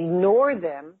to ignore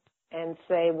them and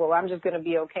say, well, I'm just going to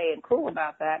be okay and cool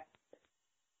about that.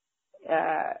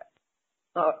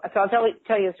 So I'll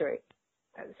tell you a story.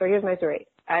 So here's my story.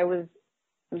 I was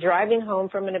driving home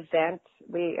from an event.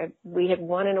 We had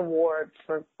won an award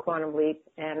for Quantum Leap,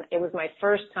 and it was my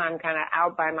first time kind of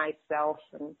out by myself.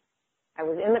 And I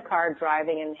was in the car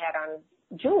driving and had on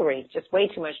jewelry, just way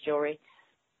too much jewelry.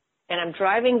 And I'm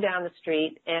driving down the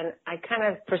street, and I kind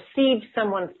of perceived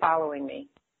someone following me.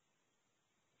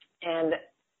 And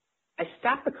I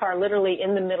stopped the car literally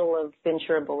in the middle of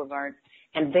Ventura Boulevard,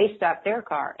 and they stopped their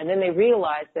car. And then they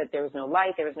realized that there was no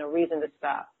light, there was no reason to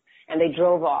stop, and they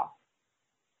drove off.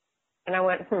 And I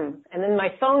went, And then my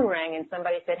phone rang, and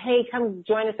somebody said, hey, come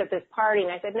join us at this party.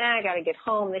 And I said, nah, I got to get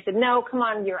home. They said, no, come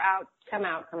on, you're out. Come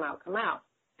out.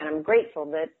 And I'm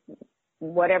grateful that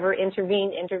whatever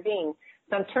intervened.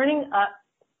 So I'm turning up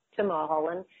to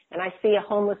Mulholland, and I see a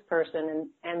homeless person,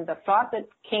 and the thought that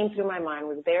came through my mind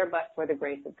was, there but for the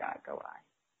grace of God go I.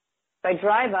 So I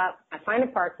drive up, I find a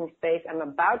parking space, I'm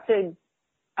about to,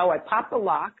 I pop the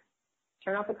lock,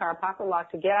 turn off the car, pop the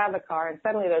lock to get out of the car, and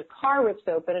suddenly the car rips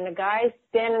open, and a guy's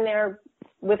standing there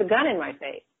with a gun in my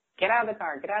face. Get out of the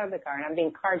car, and I'm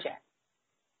being carjacked.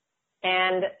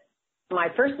 And my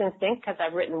first instinct, because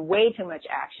I've written way too much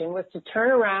action, was to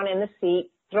turn around in the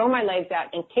seat, throw my legs out,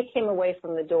 and kick him away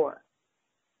from the door.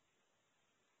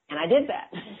 And I did that.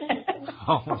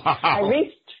 Oh, wow. I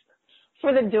reached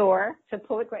for the door to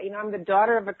pull it. You know, I'm the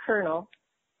daughter of a colonel,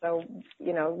 so,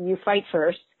 you know, you fight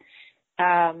first.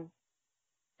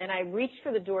 And I reached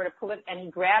for the door to pull it, and he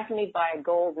grabbed me by a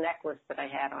gold necklace that I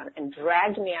had on and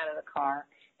dragged me out of the car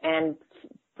and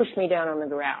pushed me down on the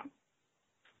ground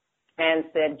and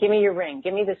said, give me your ring,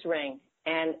 give me this ring.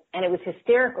 And it was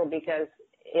hysterical because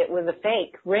it was a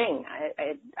fake ring.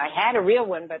 I had a real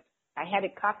one, but I had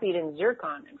it copied in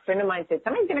zircon. And a friend of mine said,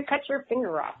 somebody's going to cut your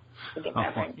finger off to get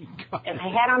that ring. And I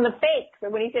had on the fake. So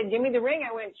when he said, give me the ring,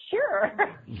 I went,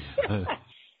 sure.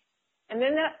 And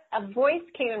then a voice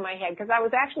came in my head, because I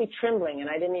was actually trembling and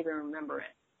I didn't even remember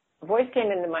it. A voice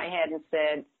came into my head and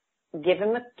said, give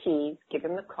him the keys, give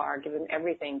him the car, give him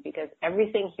everything, because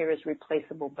everything here is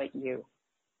replaceable but you.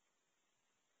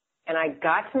 And I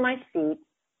got to my seat,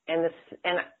 and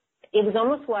it was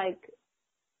almost like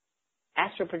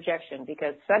astral projection,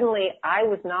 because suddenly I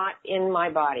was not in my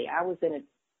body. I was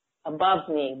above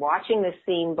me, watching the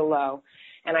scene below.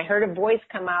 And I heard a voice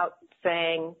come out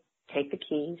saying, take the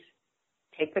keys,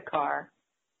 take the car.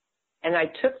 And I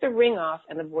took the ring off,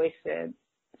 and the voice said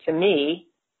to me,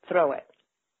 throw it.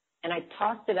 And I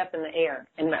tossed it up in the air.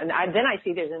 And then I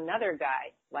see there's another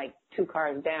guy, like 2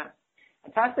 cars down. I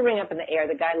tossed the ring up in the air.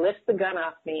 The guy lifts the gun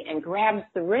off me and grabs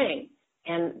the ring.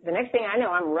 And the next thing I know,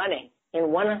 I'm running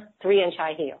in 1 3-inch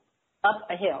high heel up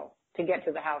a hill to get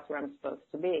to the house where I'm supposed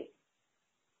to be.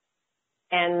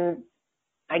 And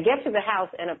I get to the house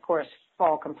and, of course,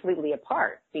 fall completely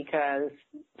apart, because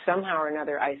somehow or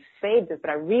another I saved it. But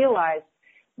I realized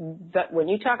that when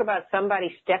you talk about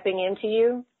somebody stepping into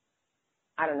you,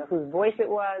 I don't know whose voice it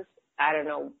was. I don't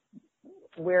know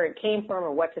where it came from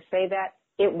or what to say that.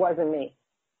 It wasn't me.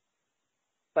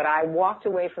 But I walked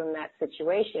away from that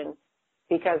situation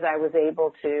because I was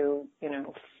able to, you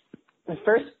know,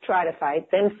 first try to fight,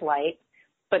 then flight.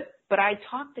 But I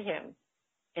talked to him.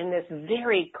 in this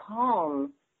very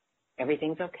calm,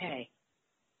 everyth's okay.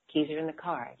 Keys are in the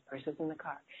car, purse is in the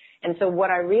car. And so what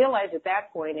I realized at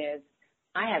that point is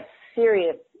I have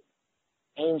serious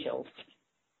angels,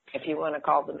 if you want to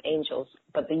call them angels,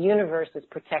 but the universe is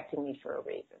protecting me for a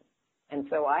reason. And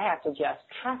so I have to just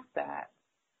trust that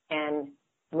and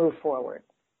move forward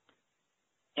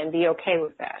and be okay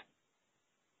with that.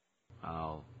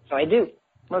 Oh. So I do,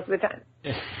 most of the time.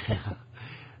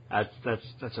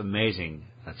 That's amazing.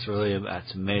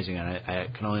 That's amazing, and I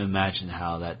can only imagine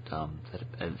how that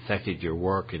affected your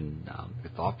work and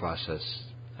your thought process.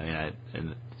 I mean, and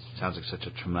it sounds like such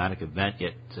a traumatic event,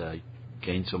 yet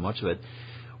gained so much of it.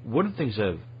 One of the things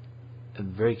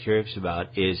I'm very curious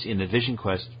about is in the Vision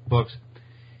Quest books,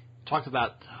 talked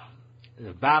about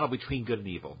the battle between good and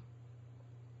evil.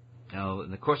 Now,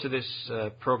 in the course of this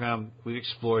program, we've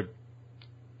explored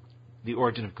the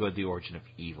origin of good, the origin of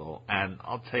evil, and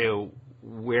I'll tell you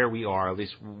where we are, at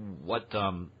least what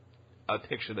a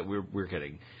picture that we're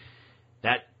getting.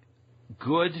 That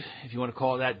good, if you want to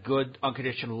call it that, good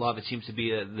unconditional love, it seems to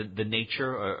be the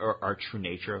nature or our true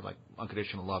nature, like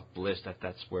unconditional love, bliss.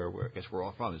 That's where I guess we're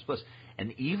all from, is bliss.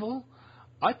 And evil,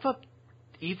 I thought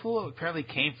evil apparently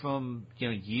came from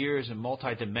years and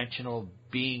multidimensional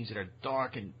beings that are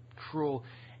dark and cruel,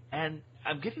 and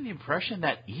I'm getting the impression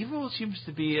that evil seems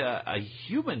to be a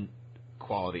human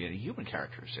quality and a human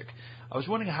characteristic. I was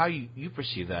wondering how you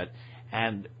perceive that,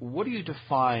 and what do you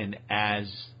define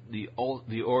as the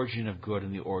origin of good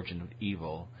and the origin of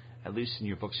evil, at least in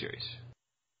your book series?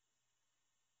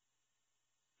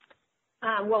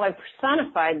 Well, I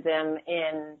personified them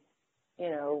in,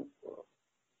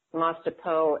 Master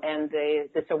Poe and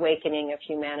this awakening of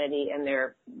humanity and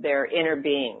their inner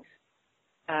beings.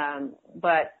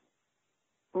 But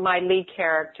my lead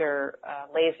character,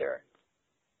 Laser,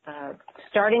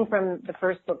 starting from the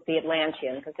first book, The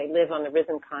Atlantean, because they live on the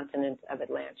risen continent of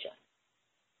Atlantia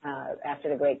after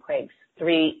the Great Quakes.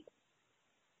 Three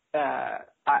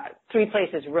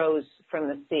places rose from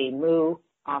the sea: Mu,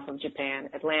 off of Japan,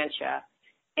 Atlantia,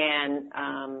 and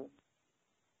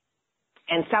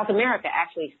South America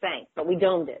actually sank, but we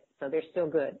domed it, so they're still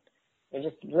good. They're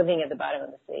just living at the bottom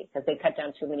of the sea because they cut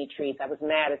down too many trees. I was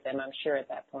mad at them, I'm sure, at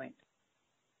that point.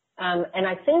 And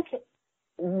I think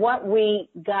what we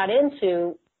got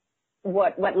into,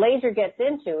 what Laser gets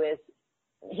into is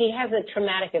he has a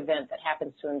traumatic event that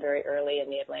happens to him very early in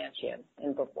The Atlantean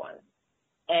in book 1.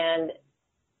 And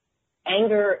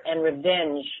anger and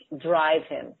revenge drive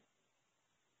him.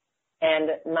 And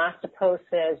Master Poe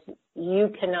says, you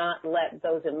cannot let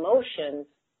those emotions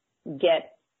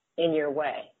get in your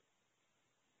way,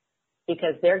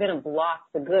 because they're going to block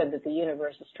the good that the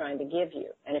universe is trying to give you.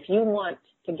 And if you want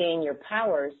to gain your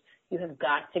powers, you have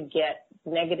got to get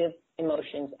negative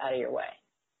emotions out of your way.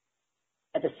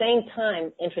 At the same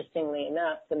time, interestingly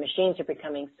enough, the machines are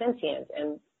becoming sentient,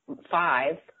 and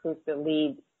Five, who's the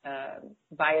lead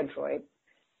biodroid,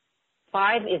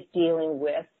 Five is dealing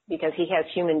with, because he has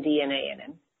human DNA in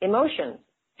him, emotions,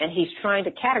 and he's trying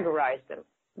to categorize them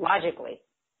logically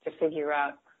to figure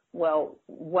out, well,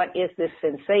 what is this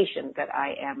sensation that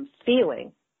I am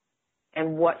feeling?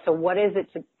 And what is it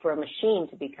for a machine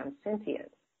to become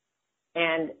sentient?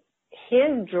 And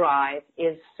his drive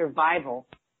is survival,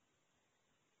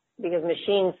 because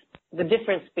machines, the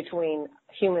difference between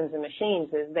humans and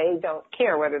machines is they don't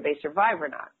care whether they survive or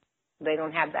not. They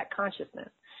don't have that consciousness.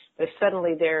 But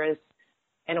suddenly there is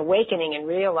an awakening and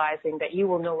realizing that you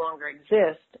will no longer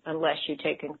exist unless you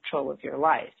take control of your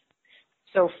life.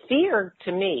 So fear,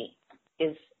 to me,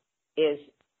 is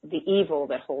the evil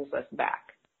that holds us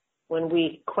back. When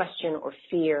we question or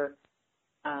fear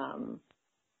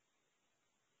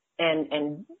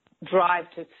and drive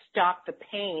to stop the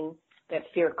pain that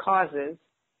fear causes,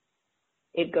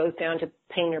 it goes down to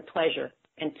pain or pleasure.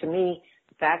 And to me,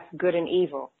 that's good and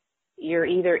evil. You're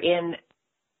either in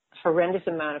horrendous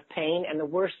amount of pain, and the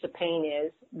worse the pain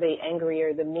is, the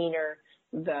angrier, the meaner,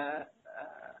 the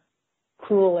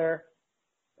crueler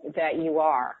that you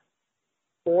are.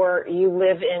 Or you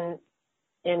live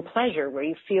in pleasure, where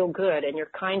you feel good and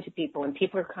you're kind to people and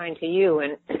people are kind to you,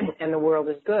 and the world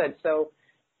is good. So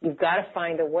you've got to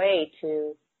find a way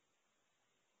to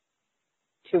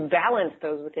balance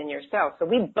those within yourself. So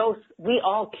we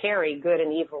all carry good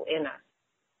and evil in us.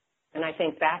 And I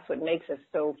think that's what makes us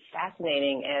so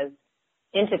fascinating as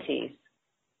entities,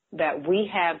 that we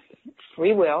have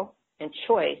free will and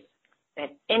choice at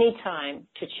any time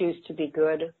to choose to be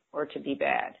good or to be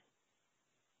bad.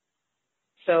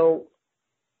 So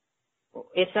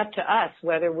it's up to us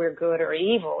whether we're good or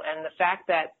evil. And the fact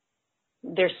that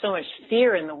there's so much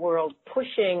fear in the world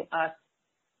pushing us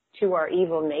to our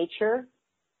evil nature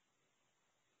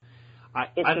I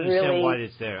understand why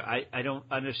it's there. I don't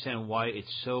understand why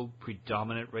it's so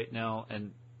predominant right now,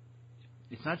 and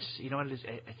it's not just, you know what it is?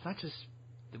 It's not just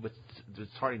what's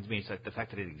disheartening to me. It's like the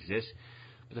fact that it exists,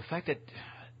 but the fact that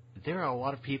there are a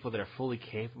lot of people that are fully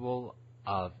capable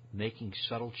of making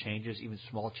subtle changes, even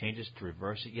small changes, to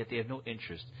reverse it, yet they have no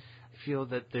interest. I feel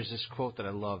that there's this quote that I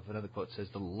love. Another quote says,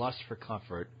 "The lust for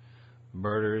comfort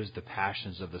murders the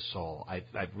passions of the soul."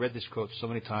 I've read this quote so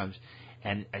many times,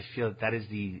 and I feel that is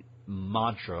the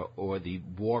mantra or the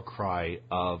war cry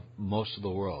of most of the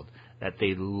world, that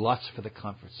they lust for the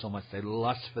comfort so much. They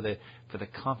lust for the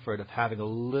comfort of having a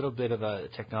little bit of a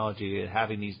technology,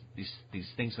 having these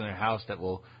things in their house that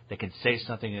can say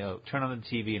something, turn on the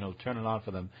TV, turn it on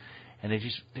for them, and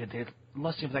they're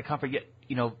lusting for that comfort. Yet,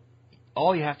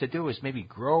 all you have to do is maybe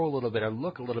grow a little bit or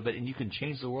look a little bit, and you can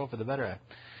change the world for the better.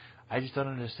 I just don't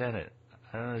understand it.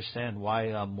 I don't understand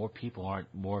why more people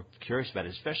aren't more curious about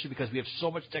it, especially because we have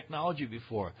so much technology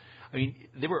before. I mean,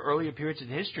 there were earlier periods in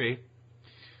history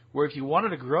where if you wanted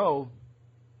to grow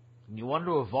and you wanted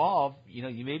to evolve,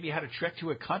 you maybe had to trek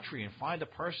to a country and find a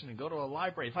person and go to a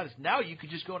library and find this. Now you could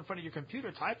just go in front of your computer,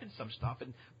 type in some stuff,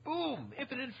 and boom,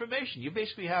 infinite information. You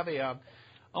basically have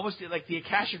almost like the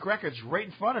Akashic Records right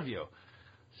in front of you.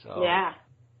 So, yeah.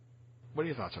 What are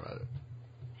your thoughts about it?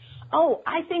 Oh,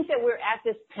 I think that we're at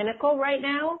this pinnacle right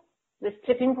now, this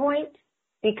tipping point,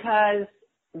 because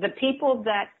the people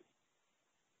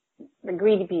the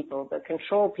greedy people, the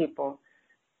control people,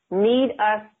 need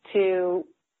us to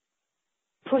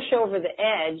push over the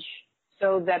edge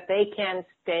so that they can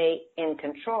stay in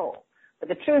control. But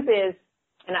the truth is,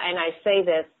 and I say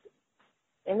this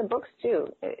in the books too,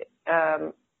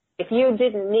 if you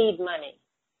didn't need money,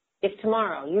 if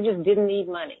tomorrow you just didn't need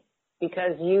money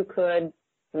because you could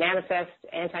manifest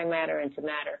antimatter into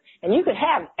matter, and you could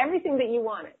have everything that you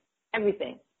wanted,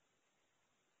 everything,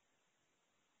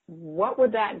 what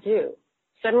would that do?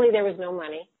 Suddenly there was no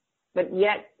money, but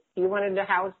yet you wanted a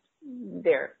house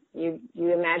there. You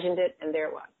imagined it, and there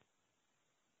it was.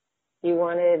 You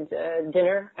wanted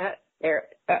dinner, there.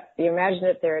 You imagined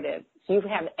it, there it is. So you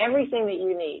have everything that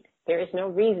you need. There is no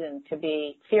reason to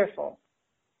be fearful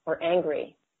or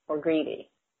angry or greedy.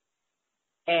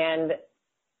 And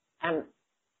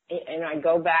I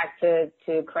go back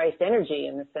to Christ energy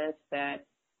in the sense that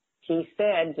he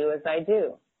said, "Do as I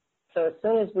do." So as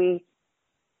soon as we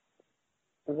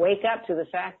wake up to the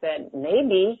fact that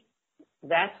maybe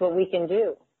that's what we can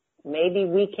do, maybe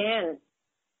we can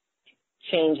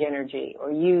change energy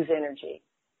or use energy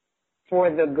for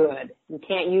the good. You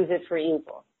can't use it for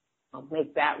evil. I'll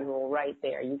make that rule right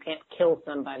there. You can't kill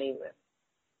somebody with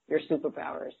your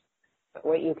superpowers. But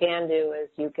what you can do is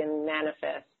you can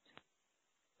manifest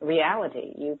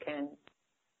reality. You can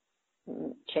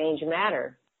change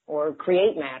matter or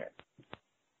create matter.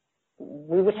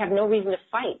 We would have no reason to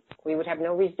fight. We would have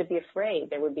no reason to be afraid.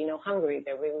 There would be no hunger.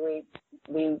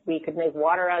 We could make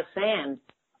water out of sand.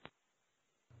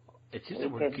 It's just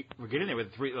that we're getting there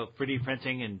with 3D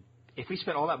printing, and if we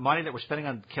spent all that money that we're spending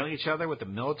on killing each other with the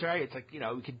military, it's like,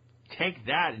 we could take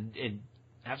that and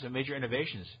have some major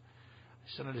innovations. I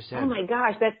just don't understand. Oh my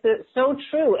gosh, that's so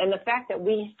true. And the fact that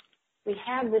we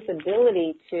have this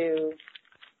ability to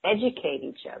educate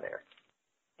each other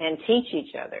and teach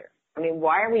each other. I mean,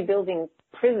 why are we building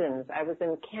prisons? I was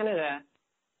in Canada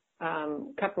a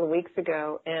couple of weeks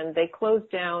ago, and they closed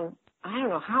down, I don't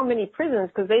know how many prisons,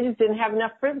 because they just didn't have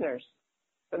enough prisoners.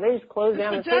 So they just closed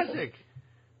down the prisons. Fantastic.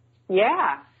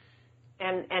 Yeah.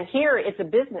 And here it's a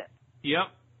business. Yep.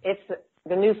 It's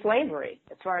the new slavery,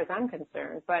 as far as I'm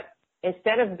concerned. But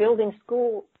instead of building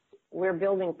schools, we're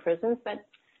building prisons. That's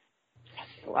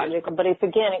logical. But it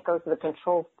goes to the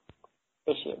control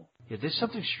issue. Yeah, there's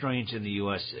something strange in the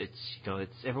U.S.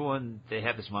 It's everyone, they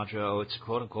have this mantra, it's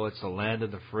quote unquote, it's the land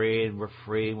of the free, and we're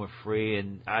free,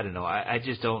 and I don't know. I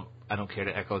just don't care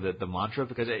to echo the mantra,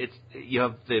 because you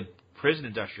have the prison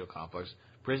industrial complex,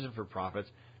 prison for profits,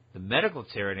 the medical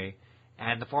tyranny,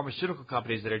 and the pharmaceutical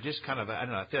companies that are just kind of, I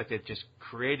don't know, I feel like they're just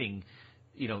creating,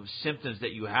 symptoms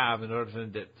that you have in order for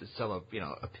them to sell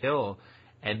a pill,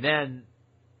 and then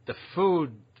the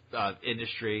food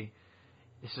industry.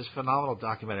 This is a phenomenal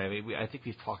documentary. I mean, I think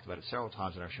we've talked about it several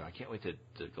times on our show. I can't wait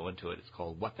to go into it. It's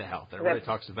called What the Health. And it really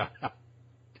talks about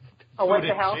how What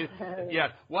the Health? Yeah,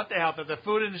 What the Health. The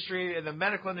food industry and the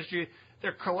medical industry,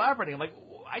 they're collaborating. I'm like,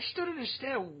 I still don't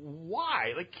understand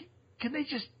why. Like, can they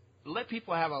just let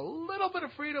people have a little bit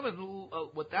of freedom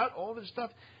and without all this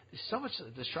stuff? There's so much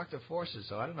destructive forces.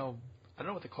 So I don't know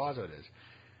what the cause of it is.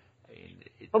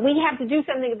 But we have to do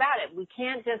something about it. We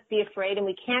can't just be afraid, and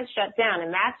we can't shut down.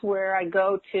 And that's where I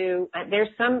go to.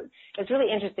 It's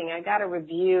really interesting. I got a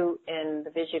review in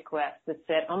the Vision Quest that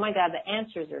said, "Oh my God, the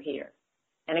answers are here."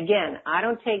 And again, I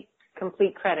don't take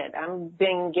complete credit. I'm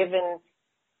being given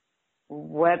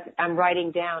what I'm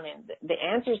writing down, and the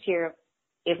answers here.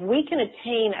 If we can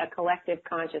attain a collective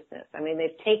consciousness, I mean,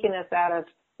 they've taken us out of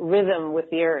rhythm with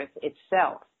the earth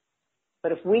itself.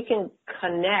 But if we can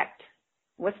connect,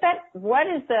 what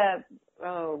is the,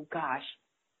 oh gosh,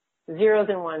 zeros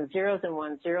and ones, zeros and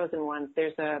ones, zeros and ones.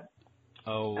 There's a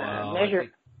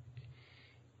measure.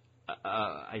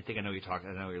 I think I know what you're talking.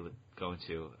 I know what you're going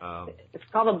to. It's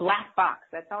called a black box.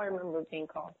 That's how I remember it being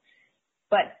called.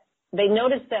 But they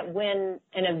noticed that when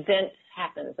an event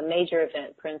happens, a major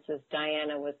event, Princess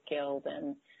Diana was killed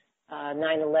and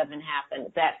 9/11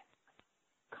 happened, that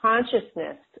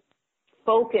consciousness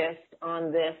focused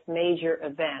on this major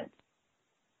event,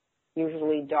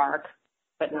 usually dark,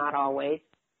 but not always,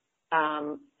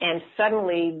 and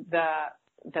suddenly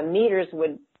the meters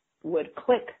would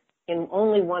click in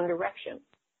only one direction.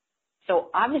 So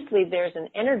obviously there's an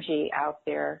energy out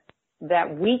there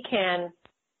that we can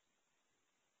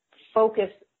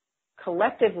focus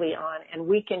collectively on, and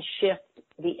we can shift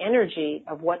the energy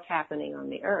of what's happening on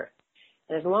the earth.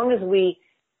 And as long as we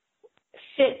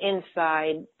sit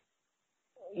inside,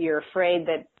 you're afraid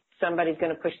that somebody's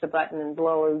going to push the button and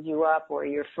blow you up, or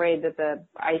you're afraid that the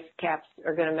ice caps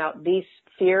are going to melt. These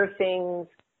fear things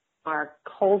are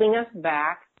holding us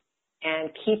back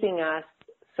and keeping us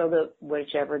so that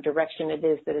whichever direction it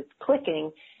is that it's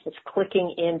clicking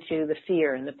into the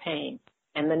fear and the pain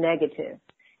and the negative.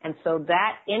 And so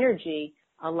that energy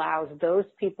allows those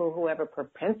people who have a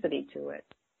propensity to it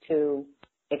to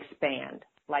expand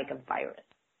like a virus.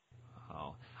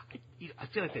 Oh, I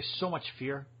feel like there's so much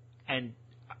fear, and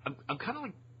I'm kind of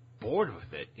like bored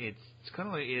with it. It's kind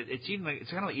of like it's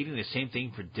kind of like eating the same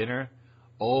thing for dinner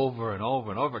over and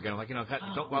over and over again. I'm like,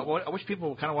 I wish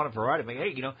people kind of want a variety. I'm like,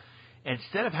 hey,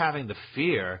 instead of having the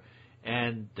fear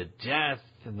and the death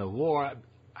and the war,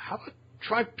 how about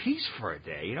try peace for a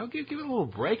day? Give it a little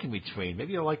break in between.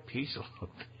 Maybe you'll like peace a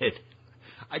little bit.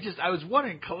 I was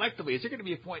wondering collectively, is there going to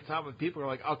be a point in time when people are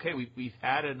like, okay, we've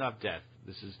had enough death.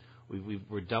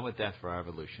 We're done with death for our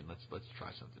evolution. Let's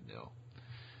try something new.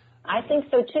 I think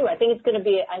so too. I think it's going to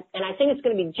be, and I think it's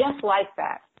going to be just like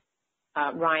that,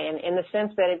 Ryan, in the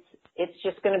sense that it's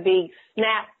just going to be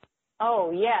snap.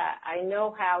 Oh yeah, I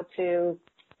know how to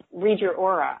read your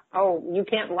aura. Oh, you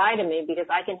can't lie to me because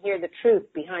I can hear the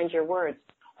truth behind your words.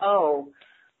 Oh,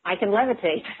 I can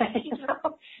levitate.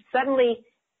 Suddenly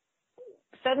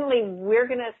we're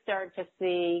going to start to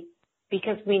see,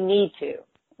 because we need to,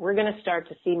 we're going to start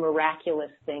to see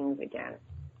miraculous things again.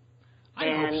 I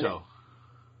hope so.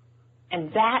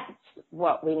 And that's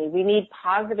what we need. We need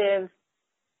positive,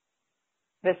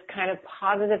 this kind of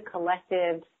positive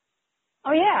collective,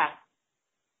 oh yeah,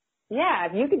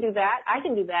 if you can do that, I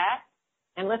can do that.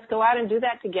 And let's go out and do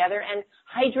that together and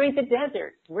hydrate the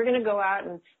desert. We're going to go out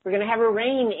and we're going to have a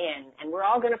rain in, and we're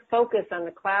all going to focus on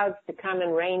the clouds to come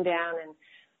and rain down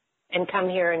and come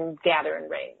here and gather and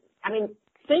rain. I mean,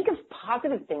 think of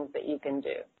positive things that you can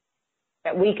do,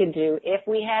 that we could do if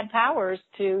we had powers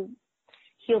to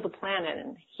heal the planet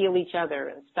and heal each other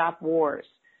and stop wars.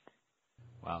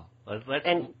 Wow. We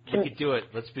could do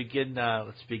it. Let's begin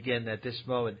at this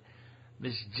moment.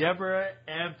 Ms. Deborah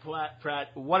M.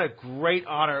 Pratt, what a great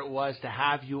honor it was to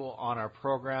have you on our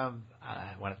program.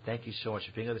 I want to thank you so much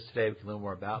for being with us today. We can learn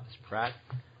more about Ms. Pratt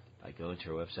by going to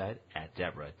her website at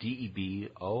Deborah, DEBORAHM,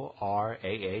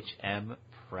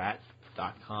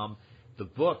 Pratt.com. The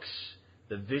books,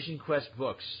 the Vision Quest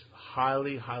books,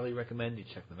 highly, highly recommend you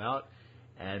check them out.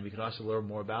 And we can also learn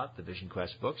more about the Vision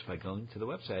Quest books by going to the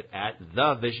website at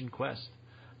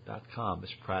thevisionquest.com.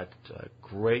 Ms. Pratt,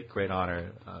 great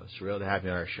honor. Surreal to have you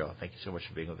on our show. Thank you so much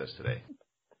for being with us today.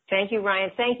 Thank you,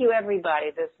 Ryan. Thank you, everybody.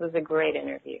 This was a great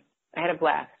interview. I had a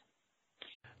blast.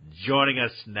 Joining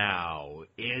us now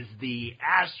is the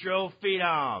Astro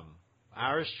Phenom,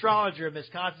 our astrologer, Ms.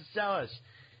 Constance Stellis.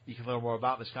 You can learn more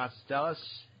about Ms. Constance Stellis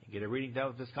and get a reading done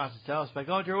with Ms. Constance Stellis by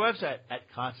going to her website at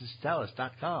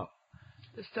ConstanceStellis.com.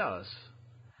 Ms. Stellis,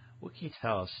 what can you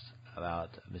tell us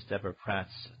about Ms. Deborah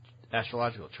Pratt's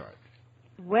astrological chart?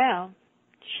 Well,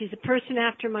 she's a person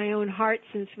after my own heart,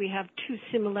 since we have two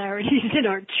similarities in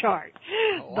our chart,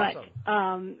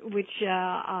 awesome. Which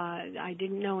I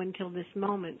didn't know until this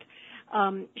moment.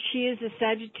 She is a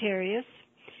Sagittarius,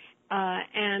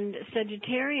 and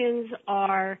Sagittarians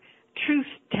are truth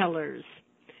tellers.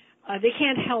 They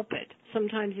can't help it.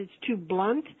 Sometimes it's too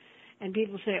blunt, And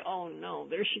people say, oh, no,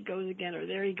 there she goes again, or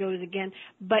there he goes again.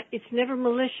 But it's never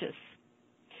malicious.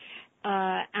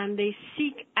 And they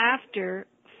seek after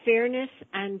fairness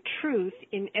and truth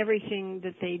in everything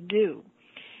that they do.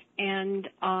 And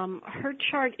her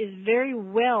chart is very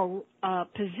well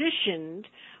positioned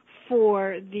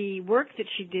for the work that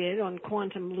she did on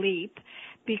Quantum Leap,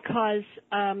 because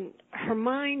her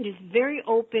mind is very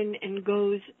open and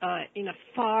goes in a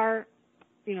far,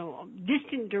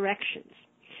 distant directions.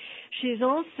 She's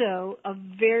also a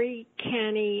very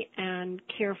canny and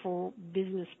careful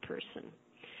business person.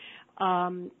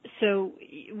 So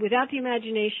without the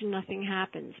imagination, nothing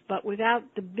happens. But without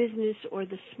the business or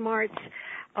the smarts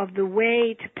of the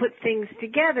way to put things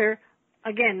together,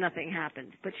 again, nothing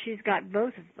happens. But she's got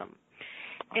both of them.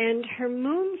 And her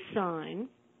moon sign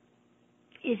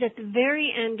is at the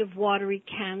very end of watery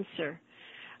Cancer.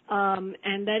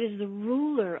 And that is the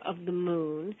ruler of the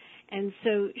moon. And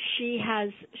so she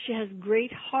has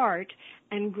great heart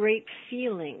and great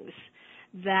feelings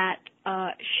that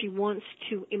she wants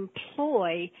to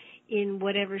employ in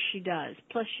whatever she does.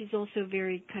 Plus, she's also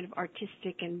very kind of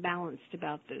artistic and balanced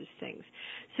about those things.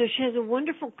 So she has a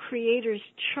wonderful creator's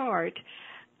chart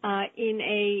in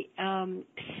a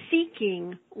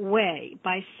seeking way.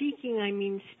 By seeking, I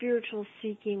mean spiritual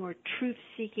seeking or truth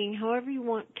seeking, however you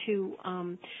want to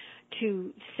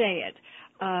say it.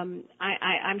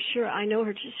 I'm sure, I know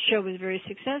her show was very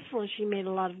successful and she made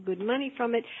a lot of good money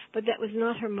from it, but that was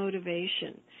not her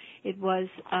motivation. It was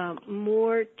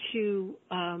more to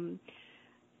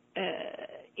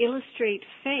illustrate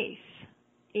faith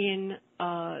in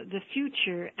the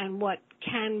future and what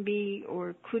can be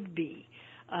or could be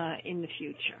in the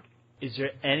future. Is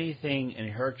there anything in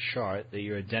her chart that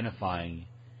you're identifying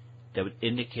that would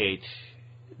indicate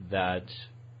that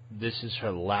this is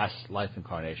her last life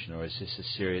incarnation, or is this a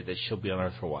series that she'll be on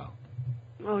Earth for a while?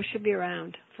 Oh, she'll be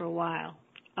around for a while.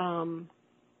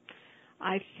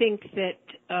 I think that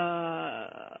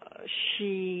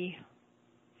she,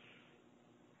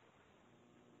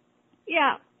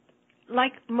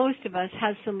 like most of us,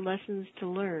 has some lessons to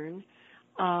learn.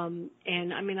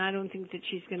 And I mean, I don't think that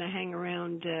she's going to hang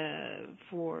around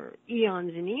for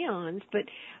eons and eons, but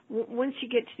once you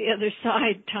get to the other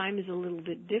side, time is a little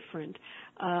bit different.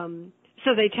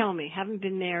 So they tell me. Haven't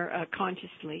been there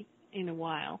consciously in a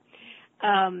while.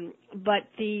 But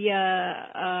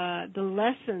the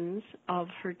lessons of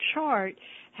her chart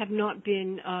have not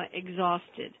been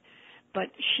exhausted. But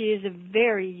she is a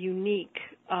very unique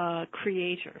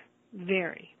creator.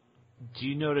 Very. Do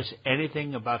you notice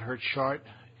anything about her chart,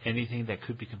 anything that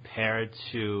could be compared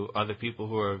to other people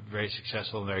who are very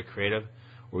successful and very creative,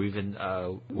 or even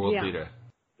world leader?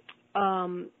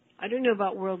 I don't know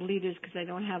about world leaders because I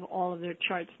don't have all of their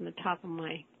charts on the top of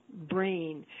my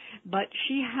brain, but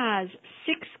she has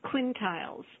 6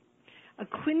 quintiles. A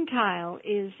quintile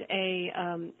is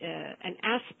an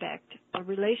aspect, a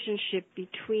relationship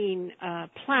between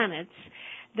planets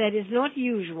that is not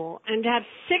usual, and to have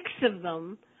 6 of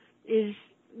them is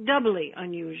doubly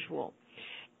unusual.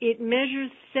 It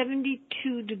measures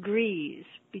 72 degrees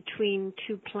between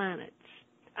 2 planets,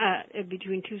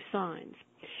 between 2 signs.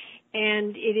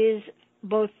 And it is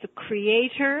both the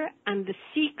creator and the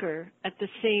seeker at the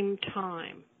same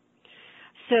time.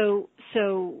 So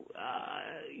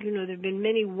there have been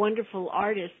many wonderful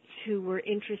artists who were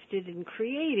interested in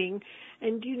creating,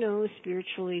 and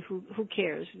spiritually, who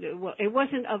cares? Well, it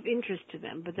wasn't of interest to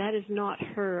them, but that is not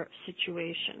her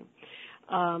situation.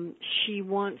 She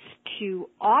wants to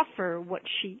offer what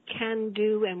she can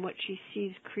do and what she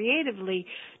sees creatively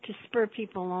to spur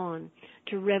people on,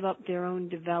 to rev up their own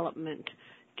development,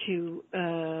 to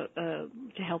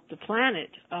help the planet.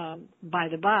 By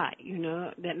the by,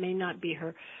 that may not be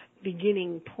her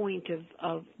beginning point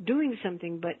of doing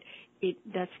something, but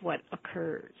that's what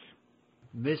occurs.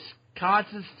 Miss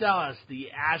Constance Stellis,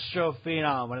 the Astro Phenom.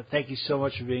 I want to thank you so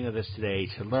much for being with us today.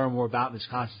 To learn more about Miss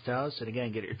Constance Stellis, and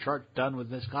again, get your chart done with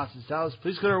Miss Constance Stellis,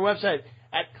 please go to our website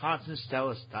at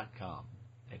ConstanceStellis.com.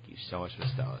 Thank you so much, Miss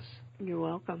Stellis. You're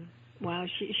welcome. Wow,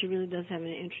 she really does have an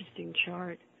interesting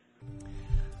chart.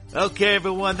 Okay,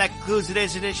 everyone, that concludes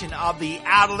today's edition of the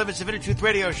Outer Limits of Inner Truth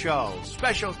Radio Show.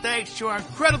 Special thanks to our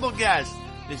incredible guest,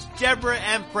 Miss Deborah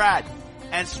M. Pratt.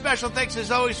 And special thanks, as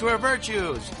always, to our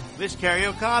virtues, Miss Carrie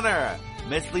O'Connor,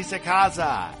 Miss Lisa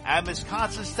Kaza, and Miss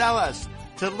Constance Stellis.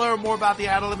 To learn more about the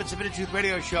Outer Limits of Inner Truth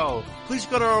Radio Show, please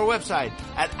go to our website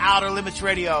at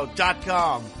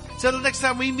OuterLimitsRadio.com. Till the next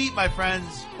time we meet, my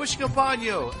friends, wishing upon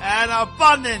you an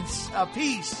abundance of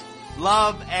peace,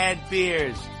 love, and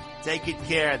beers. Take good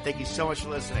care, and thank you so much for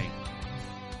listening.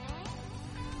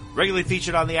 Regularly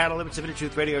featured on the Outer Limits of Inner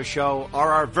Truth radio show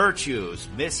are our virtues.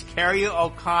 Miss Carrie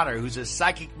O'Connor, who's a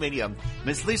psychic medium.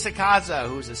 Miss Lisa Kaza,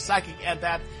 who's a psychic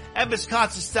empath. And Miss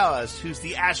Constance Stellas, who's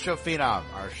the astrophenom,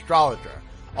 our astrologer.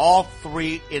 All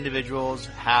three individuals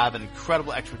have an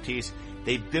incredible expertise.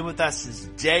 They've been with us since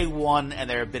day one, and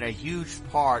they have been a huge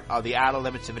part of the Outer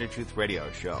Limits of Inner Truth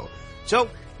radio show. So,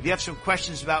 if you have some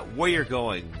questions about where you're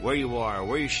going, where you are,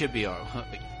 where you should be, or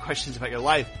questions about your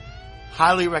life,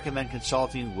 highly recommend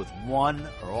consulting with one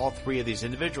or all three of these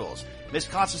individuals. Miss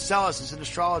Constance Stellas is an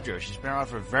astrologer. She's been around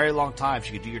for a very long time.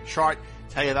 She can do your chart,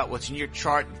 tell you about what's in your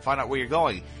chart, and find out where you're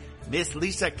going. Miss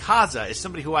Lisa Kaza is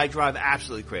somebody who I drive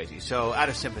absolutely crazy. So out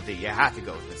of sympathy, you have to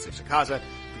go with Miss Lisa Kaza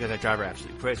because I drive her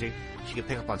absolutely crazy. She can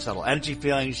pick up on subtle energy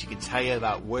feelings. She can tell you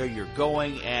about where you're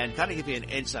going and kind of give you an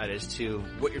insight as to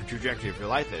what your trajectory of your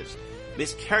life is.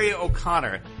 Miss Carrie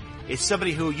O'Connor is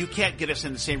somebody who you can't get us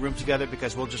in the same room together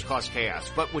because we'll just cause chaos.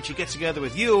 But when she gets together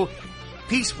with you,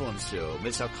 peace will ensue.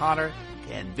 Miss O'Connor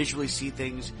can visually see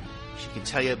things. She can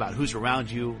tell you about who's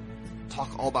around you,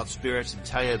 talk all about spirits, and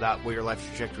tell you about where your life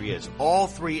trajectory is. All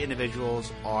three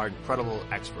individuals are incredible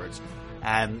experts.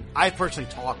 And I personally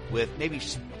talk with maybe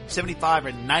 75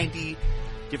 or 90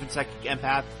 different psychic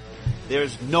empaths.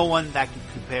 There's no one that can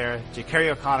compare to Carrie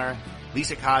O'Connor,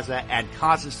 Lisa Kaza, and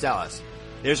Constance Stellas.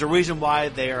 There's a reason why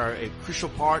they are a crucial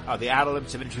part of the Outer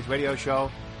Limits of Inner Truth radio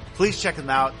show. Please check them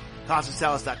out.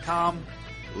 ConstanceStellas.com,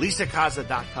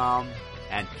 LisaKaza.com,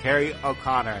 and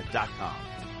CarrieO'Connor.com.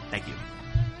 Thank you.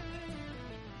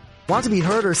 Want to be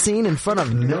heard or seen in front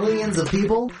of millions of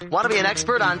people? Want to be an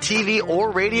expert on TV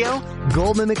or radio?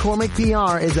 Goldman McCormick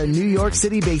PR is a New York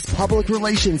City-based public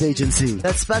relations agency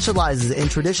that specializes in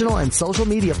traditional and social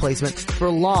media placement for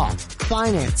law,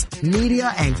 finance,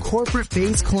 media, and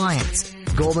corporate-based clients.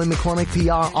 Goldman McCormick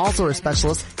PR also are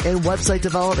specialists in website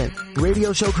development,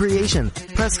 radio show creation,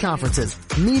 press conferences,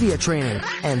 media training,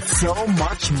 and so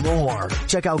much more.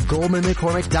 Check out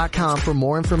GoldmanMcCormick.com for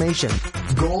more information.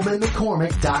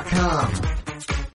 GoldmanMcCormick.com.